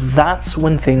biases, that's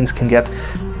when things can get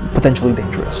potentially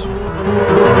dangerous.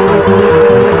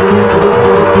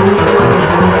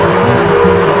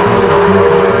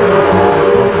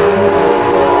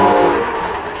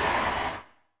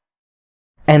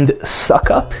 And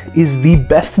Suck Up is the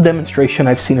best demonstration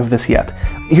I've seen of this yet.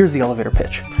 Here's the elevator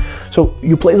pitch. So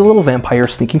you play as a little vampire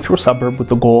sneaking through a suburb with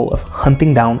the goal of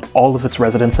hunting down all of its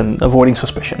residents and avoiding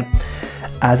suspicion.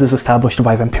 As is established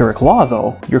by vampiric law,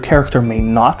 though, your character may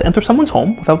not enter someone's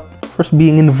home without first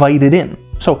being invited in.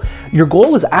 So your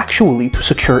goal is actually to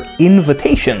secure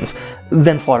invitations,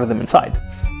 then slaughter them inside.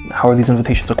 How are these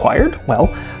invitations acquired?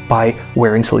 Well, by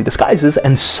wearing silly disguises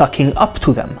and sucking up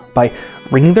to them, by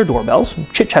ringing their doorbells,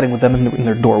 chit-chatting with them in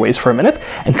their doorways for a minute,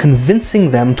 and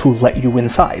convincing them to let you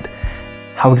inside.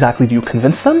 How exactly do you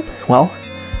convince them? Well,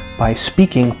 by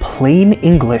speaking plain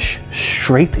English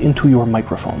straight into your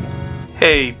microphone.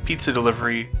 Hey, pizza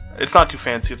delivery. It's not too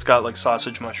fancy. It's got like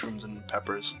sausage, mushrooms, and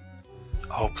peppers.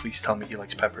 Oh, please tell me he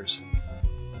likes peppers.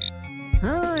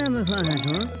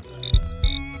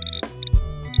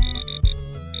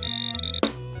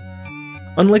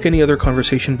 Unlike any other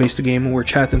conversation-based game where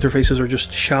chat interfaces are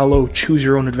just shallow,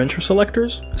 choose-your-own-adventure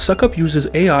selectors, Suckup uses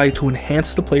AI to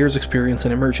enhance the player's experience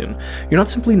and immersion. You're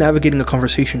not simply navigating a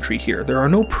conversation tree here, there are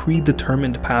no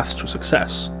predetermined paths to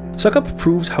success. Suckup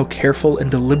proves how careful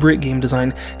and deliberate game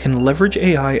design can leverage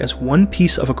AI as one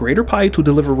piece of a greater pie to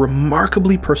deliver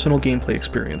remarkably personal gameplay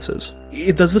experiences.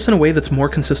 It does this in a way that's more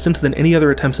consistent than any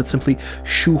other attempts at simply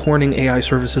shoehorning AI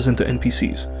services into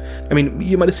NPCs. I mean,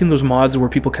 you might have seen those mods where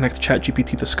people connect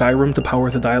ChatGPT to Skyrim to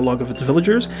power the dialogue of its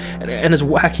villagers, and as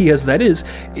wacky as that is,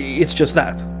 it's just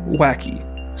that, wacky.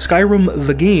 Skyrim,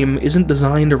 the game, isn't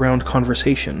designed around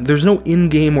conversation. There's no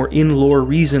in-game or in-lore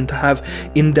reason to have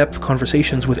in-depth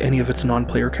conversations with any of its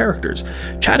non-player characters.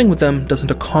 Chatting with them doesn't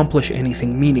accomplish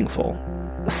anything meaningful.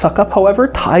 Suckup, however,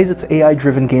 ties its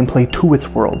AI-driven gameplay to its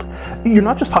world. You're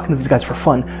not just talking to these guys for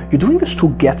fun, you're doing this to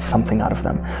get something out of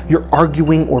them. You're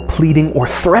arguing or pleading or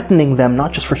threatening them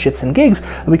not just for shits and gigs,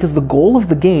 because the goal of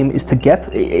the game is to get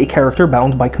a character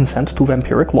bound by consent to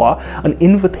vampiric law an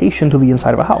invitation to the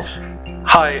inside of a house.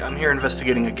 Hi, I'm here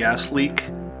investigating a gas leak.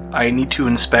 I need to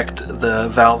inspect the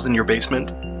valves in your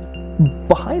basement.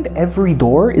 Behind every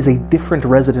door is a different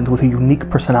resident with a unique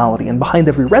personality, and behind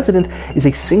every resident is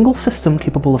a single system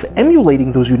capable of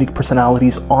emulating those unique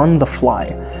personalities on the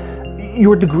fly.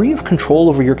 Your degree of control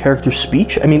over your character's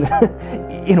speech, I mean,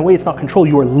 in a way it's not control,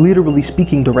 you are literally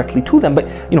speaking directly to them, but,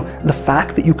 the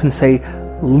fact that you can say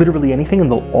literally anything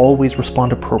and they'll always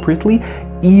respond appropriately,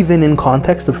 even in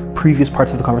context of previous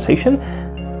parts of the conversation,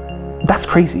 that's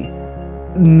crazy.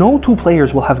 No two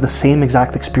players will have the same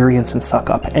exact experience in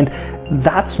Suckup, and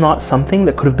that's not something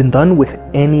that could have been done with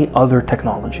any other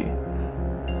technology.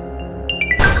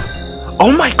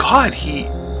 Oh my god, he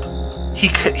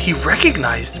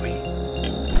recognized me.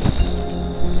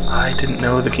 I didn't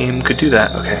know the game could do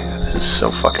that. Okay, this is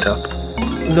so fucked up.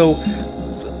 Though,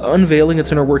 unveiling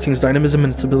its inner workings, dynamism,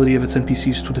 and its ability of its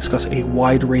NPCs to discuss a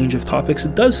wide range of topics,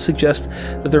 it does suggest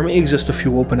that there may exist a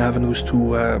few open avenues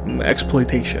to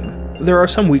exploitation. There are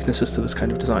some weaknesses to this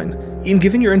kind of design. In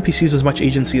giving your NPCs as much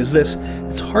agency as this,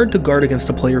 it's hard to guard against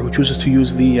a player who chooses to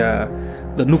use the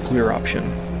nuclear option,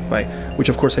 by which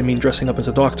of course I mean dressing up as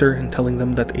a doctor and telling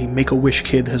them that a Make-A-Wish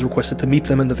kid has requested to meet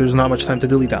them and that there's not much time to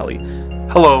dilly-dally.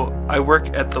 Hello, I work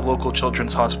at the local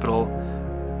children's hospital.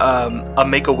 A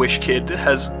Make-A-Wish kid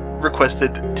has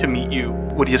requested to meet you.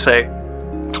 What do you say?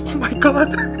 Oh my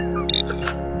god.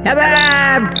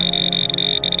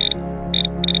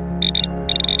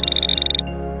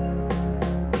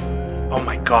 Oh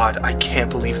my god, I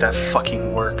can't believe that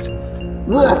fucking worked.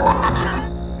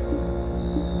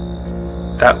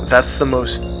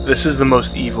 This is the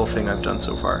most evil thing I've done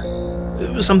so far.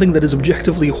 Something that is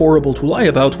objectively horrible to lie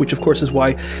about, which of course is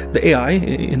why the AI,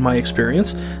 in my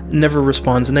experience, never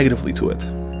responds negatively to it.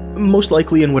 Most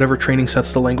likely in whatever training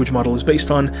sets the language model is based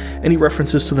on, any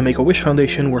references to the Make-A-Wish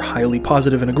Foundation were highly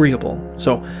positive and agreeable.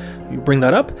 So, you bring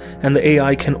that up, and the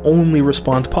AI can only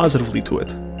respond positively to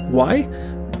it. Why?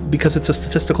 Because it's a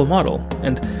statistical model,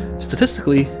 and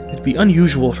statistically, it'd be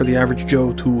unusual for the average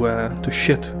Joe to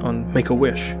shit on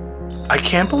Make-A-Wish. I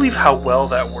can't believe how well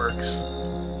that works.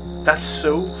 That's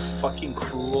so fucking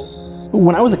cruel.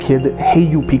 When I was a kid, Hey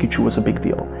You Pikachu was a big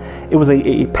deal. It was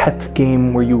a pet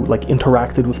game where you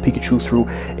interacted with Pikachu through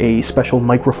a special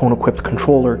microphone-equipped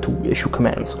controller to issue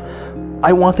commands.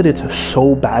 I wanted it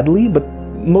so badly, but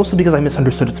mostly because I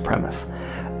misunderstood its premise.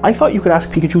 I thought you could ask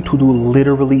Pikachu to do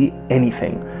literally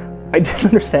anything. I didn't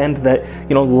understand that,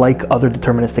 like other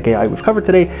deterministic AI we've covered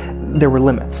today, there were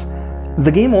limits.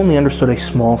 The game only understood a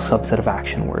small subset of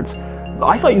action words.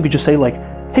 I thought you could just say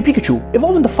hey Pikachu,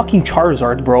 evolve into fucking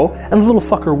Charizard, bro, and the little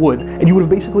fucker would, and you would have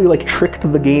basically tricked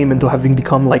the game into having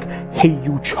become hey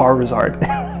you Charizard.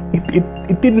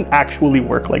 it didn't actually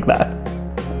work like that.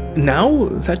 Now,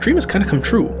 that dream has kind of come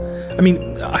true. I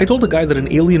mean, I told a guy that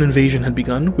an alien invasion had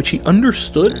begun, which he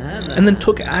understood, and then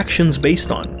took actions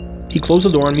based on. He closed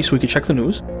the door on me so we could check the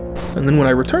news, and then when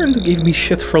I returned, gave me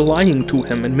shit for lying to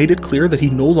him and made it clear that he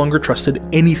no longer trusted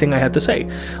anything I had to say,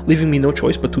 leaving me no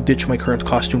choice but to ditch my current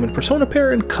costume and persona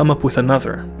pair and come up with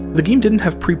another. The game didn't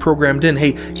have pre-programmed in,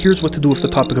 hey, here's what to do if the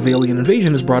topic of alien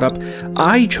invasion is brought up.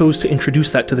 I chose to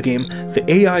introduce that to the game. The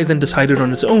AI then decided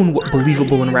on its own what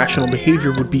believable and rational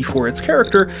behavior would be for its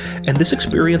character, and this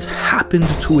experience happened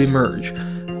to emerge.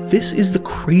 This is the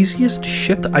craziest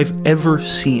shit I've ever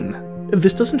seen.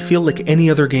 This doesn't feel like any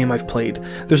other game I've played.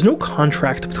 There's no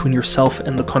contract between yourself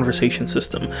and the conversation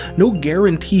system, no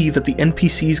guarantee that the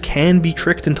NPCs can be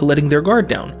tricked into letting their guard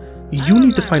down. You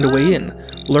need to find a way in,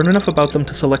 learn enough about them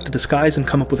to select a disguise and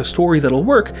come up with a story that'll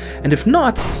work, and if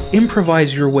not,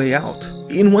 improvise your way out.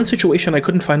 In one situation, I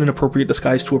couldn't find an appropriate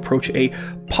disguise to approach a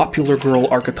popular girl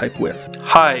archetype with.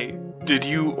 Hi, did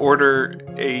you order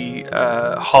a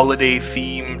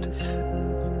holiday-themed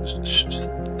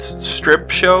strip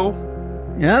show?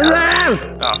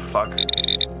 Oh, fuck.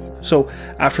 So,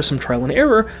 after some trial and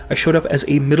error, I showed up as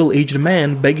a middle-aged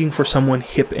man begging for someone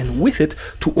hip and with it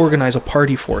to organize a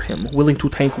party for him, willing to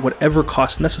tank whatever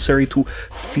cost necessary to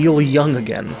feel young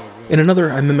again. In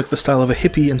another, I mimicked the style of a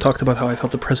hippie and talked about how I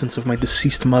felt the presence of my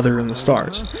deceased mother in the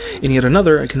stars. In yet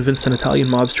another, I convinced an Italian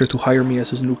mobster to hire me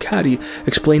as his new caddy,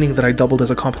 explaining that I doubled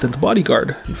as a competent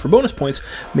bodyguard, and for bonus points,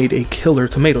 made a killer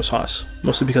tomato sauce.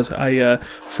 Mostly because I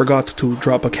forgot to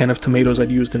drop a can of tomatoes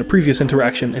I'd used in a previous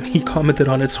interaction, and he commented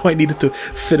on it, so I needed to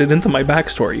fit it into my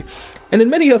backstory. And in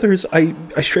many others, I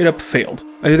straight up failed.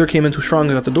 I either came in too strong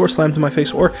and got the door slammed in my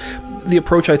face, or the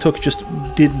approach I took just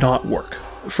did not work.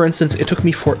 For instance, it took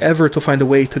me forever to find a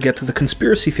way to get the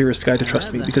conspiracy theorist guy to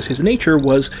trust me, because his nature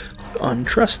was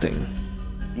untrusting.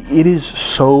 It is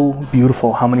so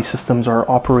beautiful how many systems are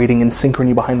operating in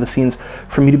synchrony behind the scenes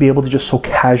for me to be able to just so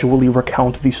casually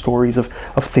recount these stories of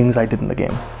things I did in the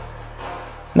game.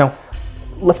 Now,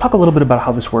 let's talk a little bit about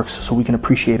how this works so we can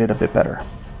appreciate it a bit better.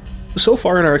 So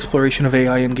far in our exploration of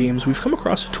AI in games, we've come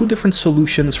across two different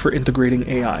solutions for integrating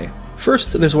AI.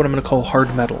 First, there's what I'm going to call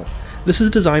hard metal. This is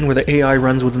a design where the AI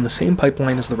runs within the same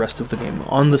pipeline as the rest of the game,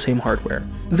 on the same hardware.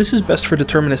 This is best for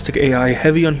deterministic AI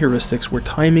heavy on heuristics where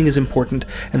timing is important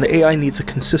and the AI needs a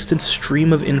consistent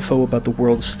stream of info about the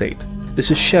world's state.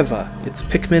 This is Sheva, it's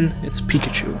Pikmin, it's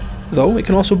Pikachu. Though it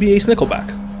can also be Ace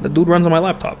Nickelback. That dude runs on my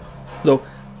laptop. Though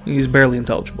he's barely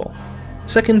intelligible.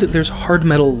 Second, there's hard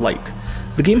metal light.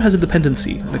 The game has a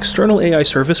dependency, an external AI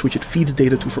service which it feeds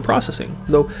data to for processing,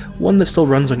 though one that still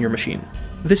runs on your machine.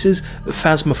 This is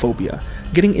Phasmophobia,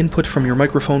 getting input from your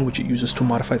microphone which it uses to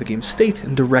modify the game's state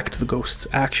and direct the ghost's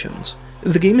actions.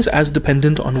 The game is as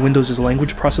dependent on Windows'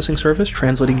 language processing service,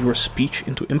 translating your speech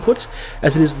into inputs,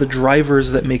 as it is the drivers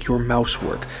that make your mouse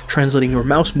work, translating your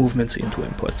mouse movements into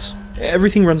inputs.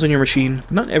 Everything runs on your machine,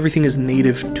 but not everything is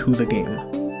native to the game.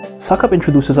 Suckup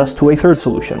introduces us to a third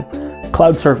solution,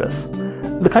 cloud service.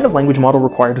 The kind of language model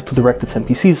required to direct its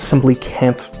NPCs simply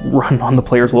can't run on the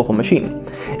player's local machine.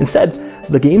 Instead,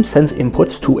 the game sends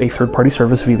inputs to a third-party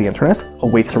service via the internet,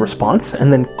 awaits a response,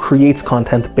 and then creates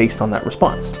content based on that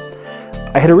response.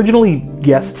 I had originally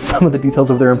guessed some of the details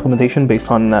of their implementation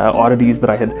based on oddities that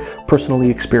I had personally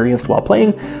experienced while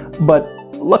playing, but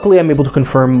luckily I'm able to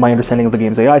confirm my understanding of the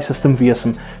game's AI system via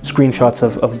some screenshots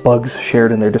of bugs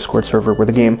shared in their Discord server where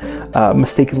the game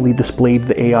mistakenly displayed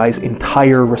the AI's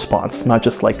entire response, not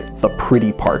just like the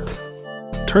pretty part.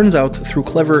 Turns out, through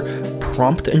clever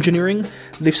prompt engineering,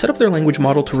 they've set up their language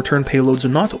model to return payloads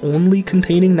not only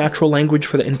containing natural language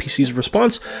for the NPC's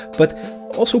response, but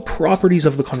also properties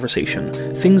of the conversation.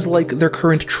 Things like their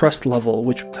current trust level,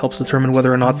 which helps determine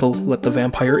whether or not they'll let the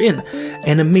vampire in,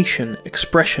 animation,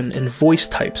 expression, and voice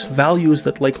types, values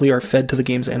that likely are fed to the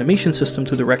game's animation system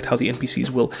to direct how the NPCs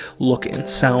will look and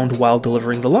sound while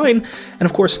delivering the line, and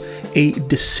of course, a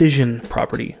decision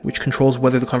property, which controls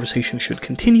whether the conversation should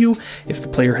continue, if the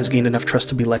player has gained enough trust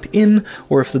to be let in,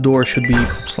 or if the door should be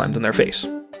slammed in their face.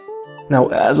 Now,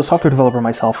 as a software developer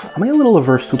myself, am I a little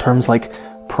averse to terms like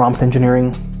prompt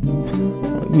engineering?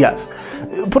 Yes.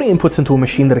 Putting inputs into a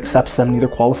machine that accepts them neither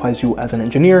qualifies you as an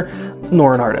engineer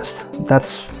nor an artist.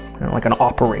 That's like an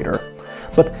operator.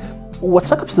 But what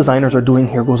Suckup's designers are doing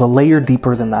here goes a layer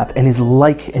deeper than that and is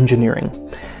like engineering.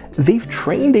 They've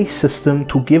trained a system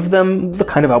to give them the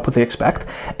kind of output they expect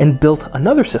and built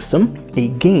another system, a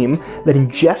game, that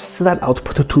ingests that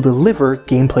output to deliver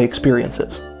gameplay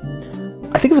experiences.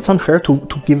 I think if it's unfair to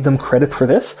give them credit for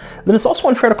this, then it's also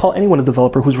unfair to call anyone a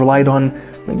developer who's relied on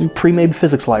pre-made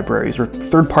physics libraries or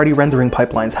third-party rendering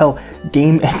pipelines, hell,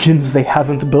 game engines they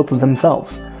haven't built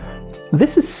themselves.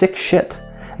 This is sick shit.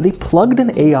 They plugged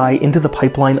an AI into the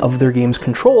pipeline of their game's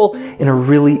control in a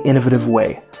really innovative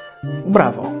way.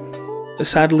 Bravo.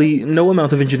 Sadly, no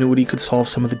amount of ingenuity could solve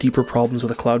some of the deeper problems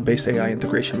with a cloud-based AI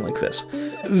integration like this.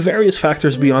 Various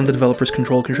factors beyond the developer's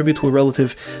control contribute to a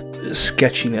relative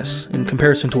sketchiness, in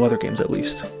comparison to other games at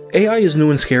least. AI is new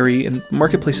and scary, and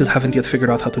marketplaces haven't yet figured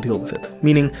out how to deal with it,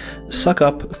 meaning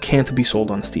Suckup can't be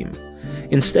sold on Steam.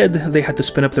 Instead, they had to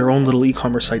spin up their own little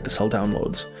e-commerce site to sell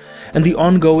downloads. And the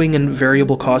ongoing and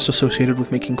variable costs associated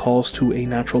with making calls to a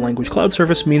natural language cloud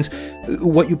service means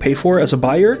what you pay for as a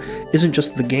buyer isn't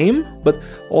just the game, but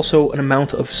also an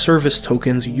amount of service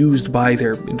tokens used by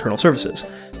their internal services.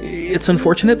 It's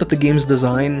unfortunate that the game's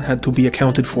design had to be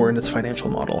accounted for in its financial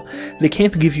model. They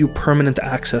can't give you permanent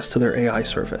access to their AI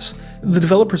service. The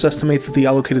developers estimate that the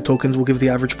allocated tokens will give the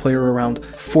average player around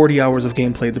 40 hours of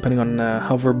gameplay, depending on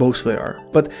how verbose they are.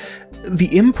 But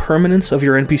the impermanence of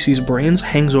your NPC's brains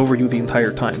hangs over you the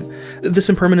entire time. This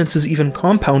impermanence is even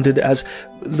compounded as,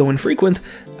 though infrequent,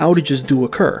 outages do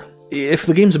occur. If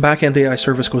the game's backend AI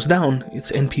service goes down,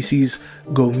 its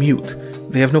NPCs go mute.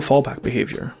 They have no fallback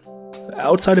behavior.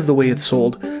 Outside of the way it's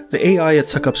sold, the AI at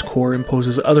Suckup's core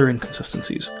imposes other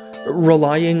inconsistencies.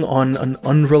 Relying on an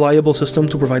unreliable system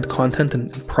to provide content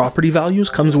and property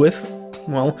values comes with,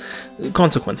 well,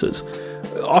 consequences.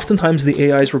 Oftentimes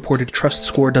the AI's reported trust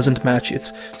score doesn't match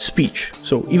its speech,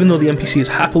 so even though the NPC is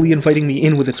happily inviting me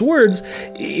in with its words,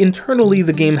 internally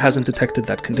the game hasn't detected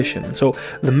that condition, so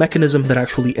the mechanism that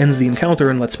actually ends the encounter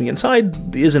and lets me inside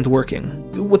isn't working.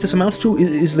 What this amounts to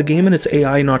is the game and its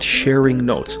AI not sharing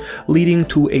notes, leading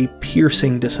to a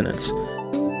piercing dissonance.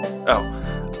 Oh,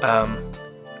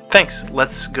 thanks.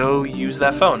 Let's go use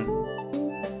that phone.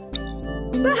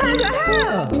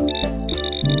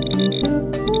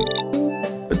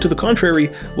 To the contrary,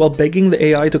 while begging the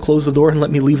AI to close the door and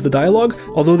let me leave the dialogue,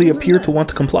 although they appear to want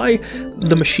to comply,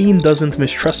 the machine doesn't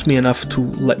mistrust me enough to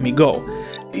let me go.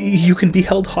 You can be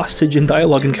held hostage in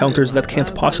dialogue encounters that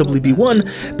can't possibly be won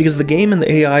because the game and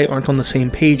the AI aren't on the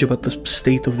same page about the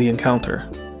state of the encounter.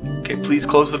 Okay, please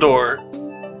close the door.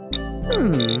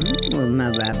 Well,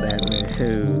 not that bad.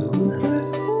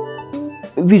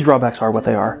 These drawbacks are what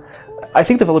they are. I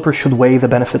think developers should weigh the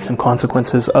benefits and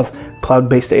consequences of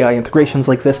cloud-based AI integrations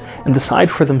like this and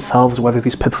decide for themselves whether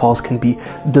these pitfalls can be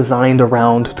designed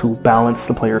around to balance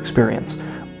the player experience.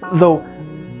 Though,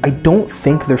 I don't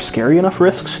think they're scary enough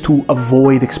risks to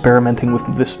avoid experimenting with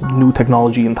this new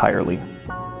technology entirely.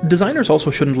 Designers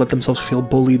also shouldn't let themselves feel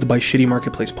bullied by shitty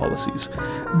marketplace policies.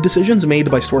 Decisions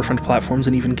made by storefront platforms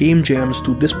and even game jams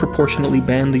to disproportionately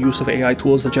ban the use of AI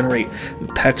tools that generate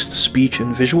text, speech,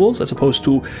 and visuals, as opposed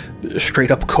to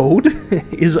straight-up code,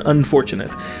 is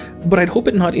unfortunate. But I'd hope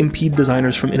it not impede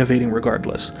designers from innovating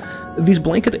regardless. These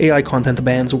blanket AI content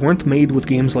bans weren't made with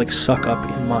games like Suck Up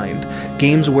in mind,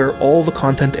 games where all the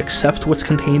content except what's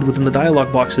contained within the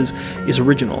dialogue boxes is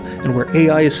original, and where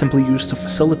AI is simply used to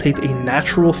facilitate a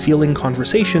natural feeling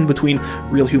conversation between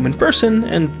real human person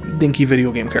and dinky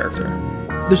video game character.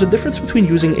 There's a difference between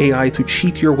using AI to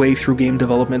cheat your way through game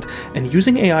development and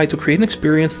using AI to create an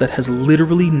experience that has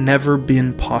literally never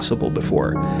been possible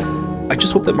before. I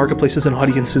just hope that marketplaces and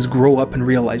audiences grow up and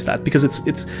realize that, because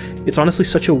it's honestly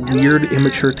such a weird,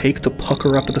 immature take to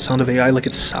pucker up at the sound of AI like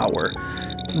it's sour.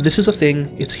 This is a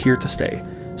thing, it's here to stay.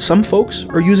 Some folks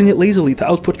are using it lazily to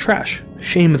output trash.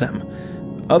 Shame them.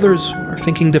 Others are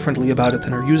thinking differently about it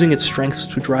and are using its strengths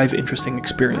to drive interesting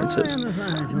experiences.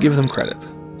 Give them credit.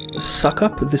 Suck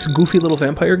Up, this goofy little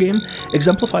vampire game,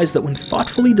 exemplifies that when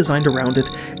thoughtfully designed around it,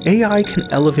 AI can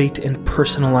elevate and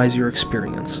personalize your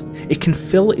experience. It can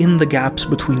fill in the gaps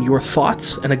between your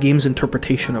thoughts and a game's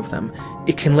interpretation of them.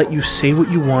 It can let you say what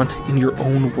you want in your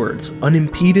own words,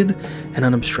 unimpeded and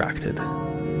unabstracted.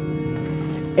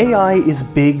 AI is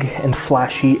big and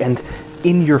flashy and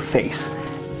in your face.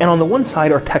 And on the one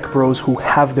side are tech bros who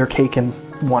have their cake and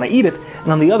want to eat it,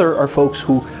 and on the other are folks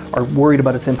who are worried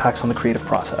about its impacts on the creative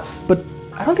process. But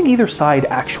I don't think either side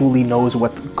actually knows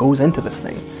what goes into this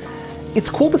thing. It's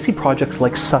cool to see projects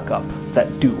like Suck Up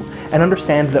that do, and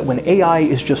understand that when AI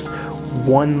is just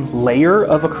one layer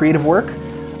of a creative work,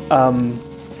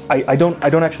 I don't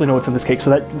actually know what's in this cake,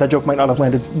 so that joke might not have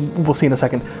landed. We'll see in a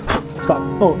second. Stop.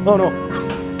 Oh no.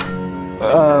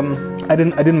 I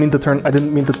didn't mean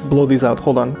to blow these out.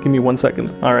 Hold on, give me 1 second.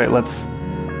 All right, let's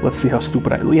see how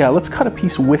stupid let's cut a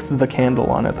piece with the candle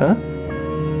on it, huh?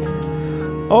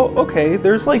 Oh, okay.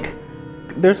 There's like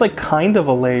kind of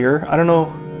a layer. I don't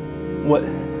know what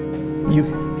you.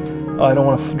 Oh, I don't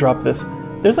want to drop this.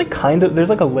 There's like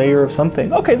a layer of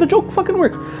something. Okay, the joke fucking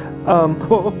works.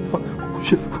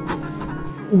 Shit.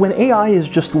 When AI is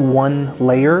just one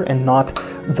layer and not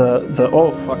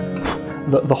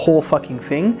the whole fucking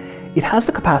thing, it has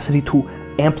the capacity to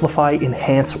amplify,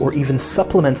 enhance, or even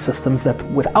supplement systems that,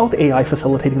 without AI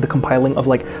facilitating the compiling of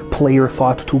like player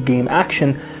thought to game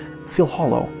action, feel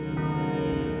hollow.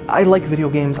 I like video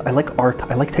games, I like art,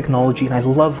 I like technology, and I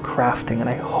love crafting, and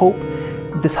I hope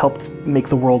this helped make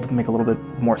the world make a little bit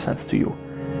more sense to you.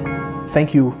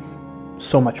 Thank you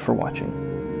so much for watching.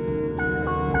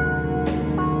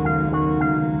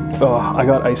 Oh, I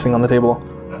got icing on the table.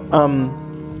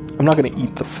 I'm not going to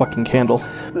eat the fucking candle.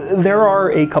 There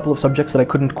are a couple of subjects that I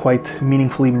couldn't quite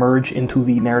meaningfully merge into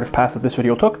the narrative path that this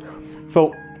video took.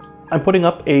 So I'm putting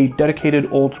up a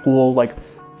dedicated old school like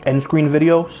end screen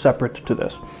video separate to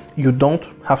this. You don't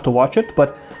have to watch it,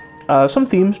 but some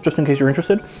themes, just in case you're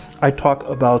interested. I talk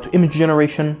about image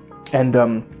generation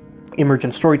and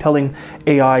emergent storytelling,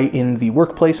 AI in the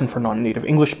workplace and for non-native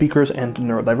English speakers and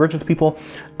neurodivergent people.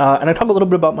 And I talk a little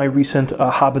bit about my recent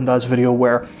Haben Das video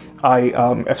where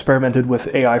I experimented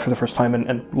with AI for the first time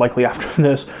and likely after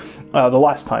this, the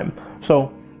last time.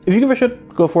 So if you give a shit,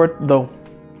 go for it, though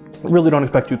really don't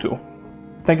expect you to.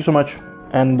 Thank you so much,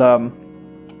 and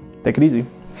take it easy.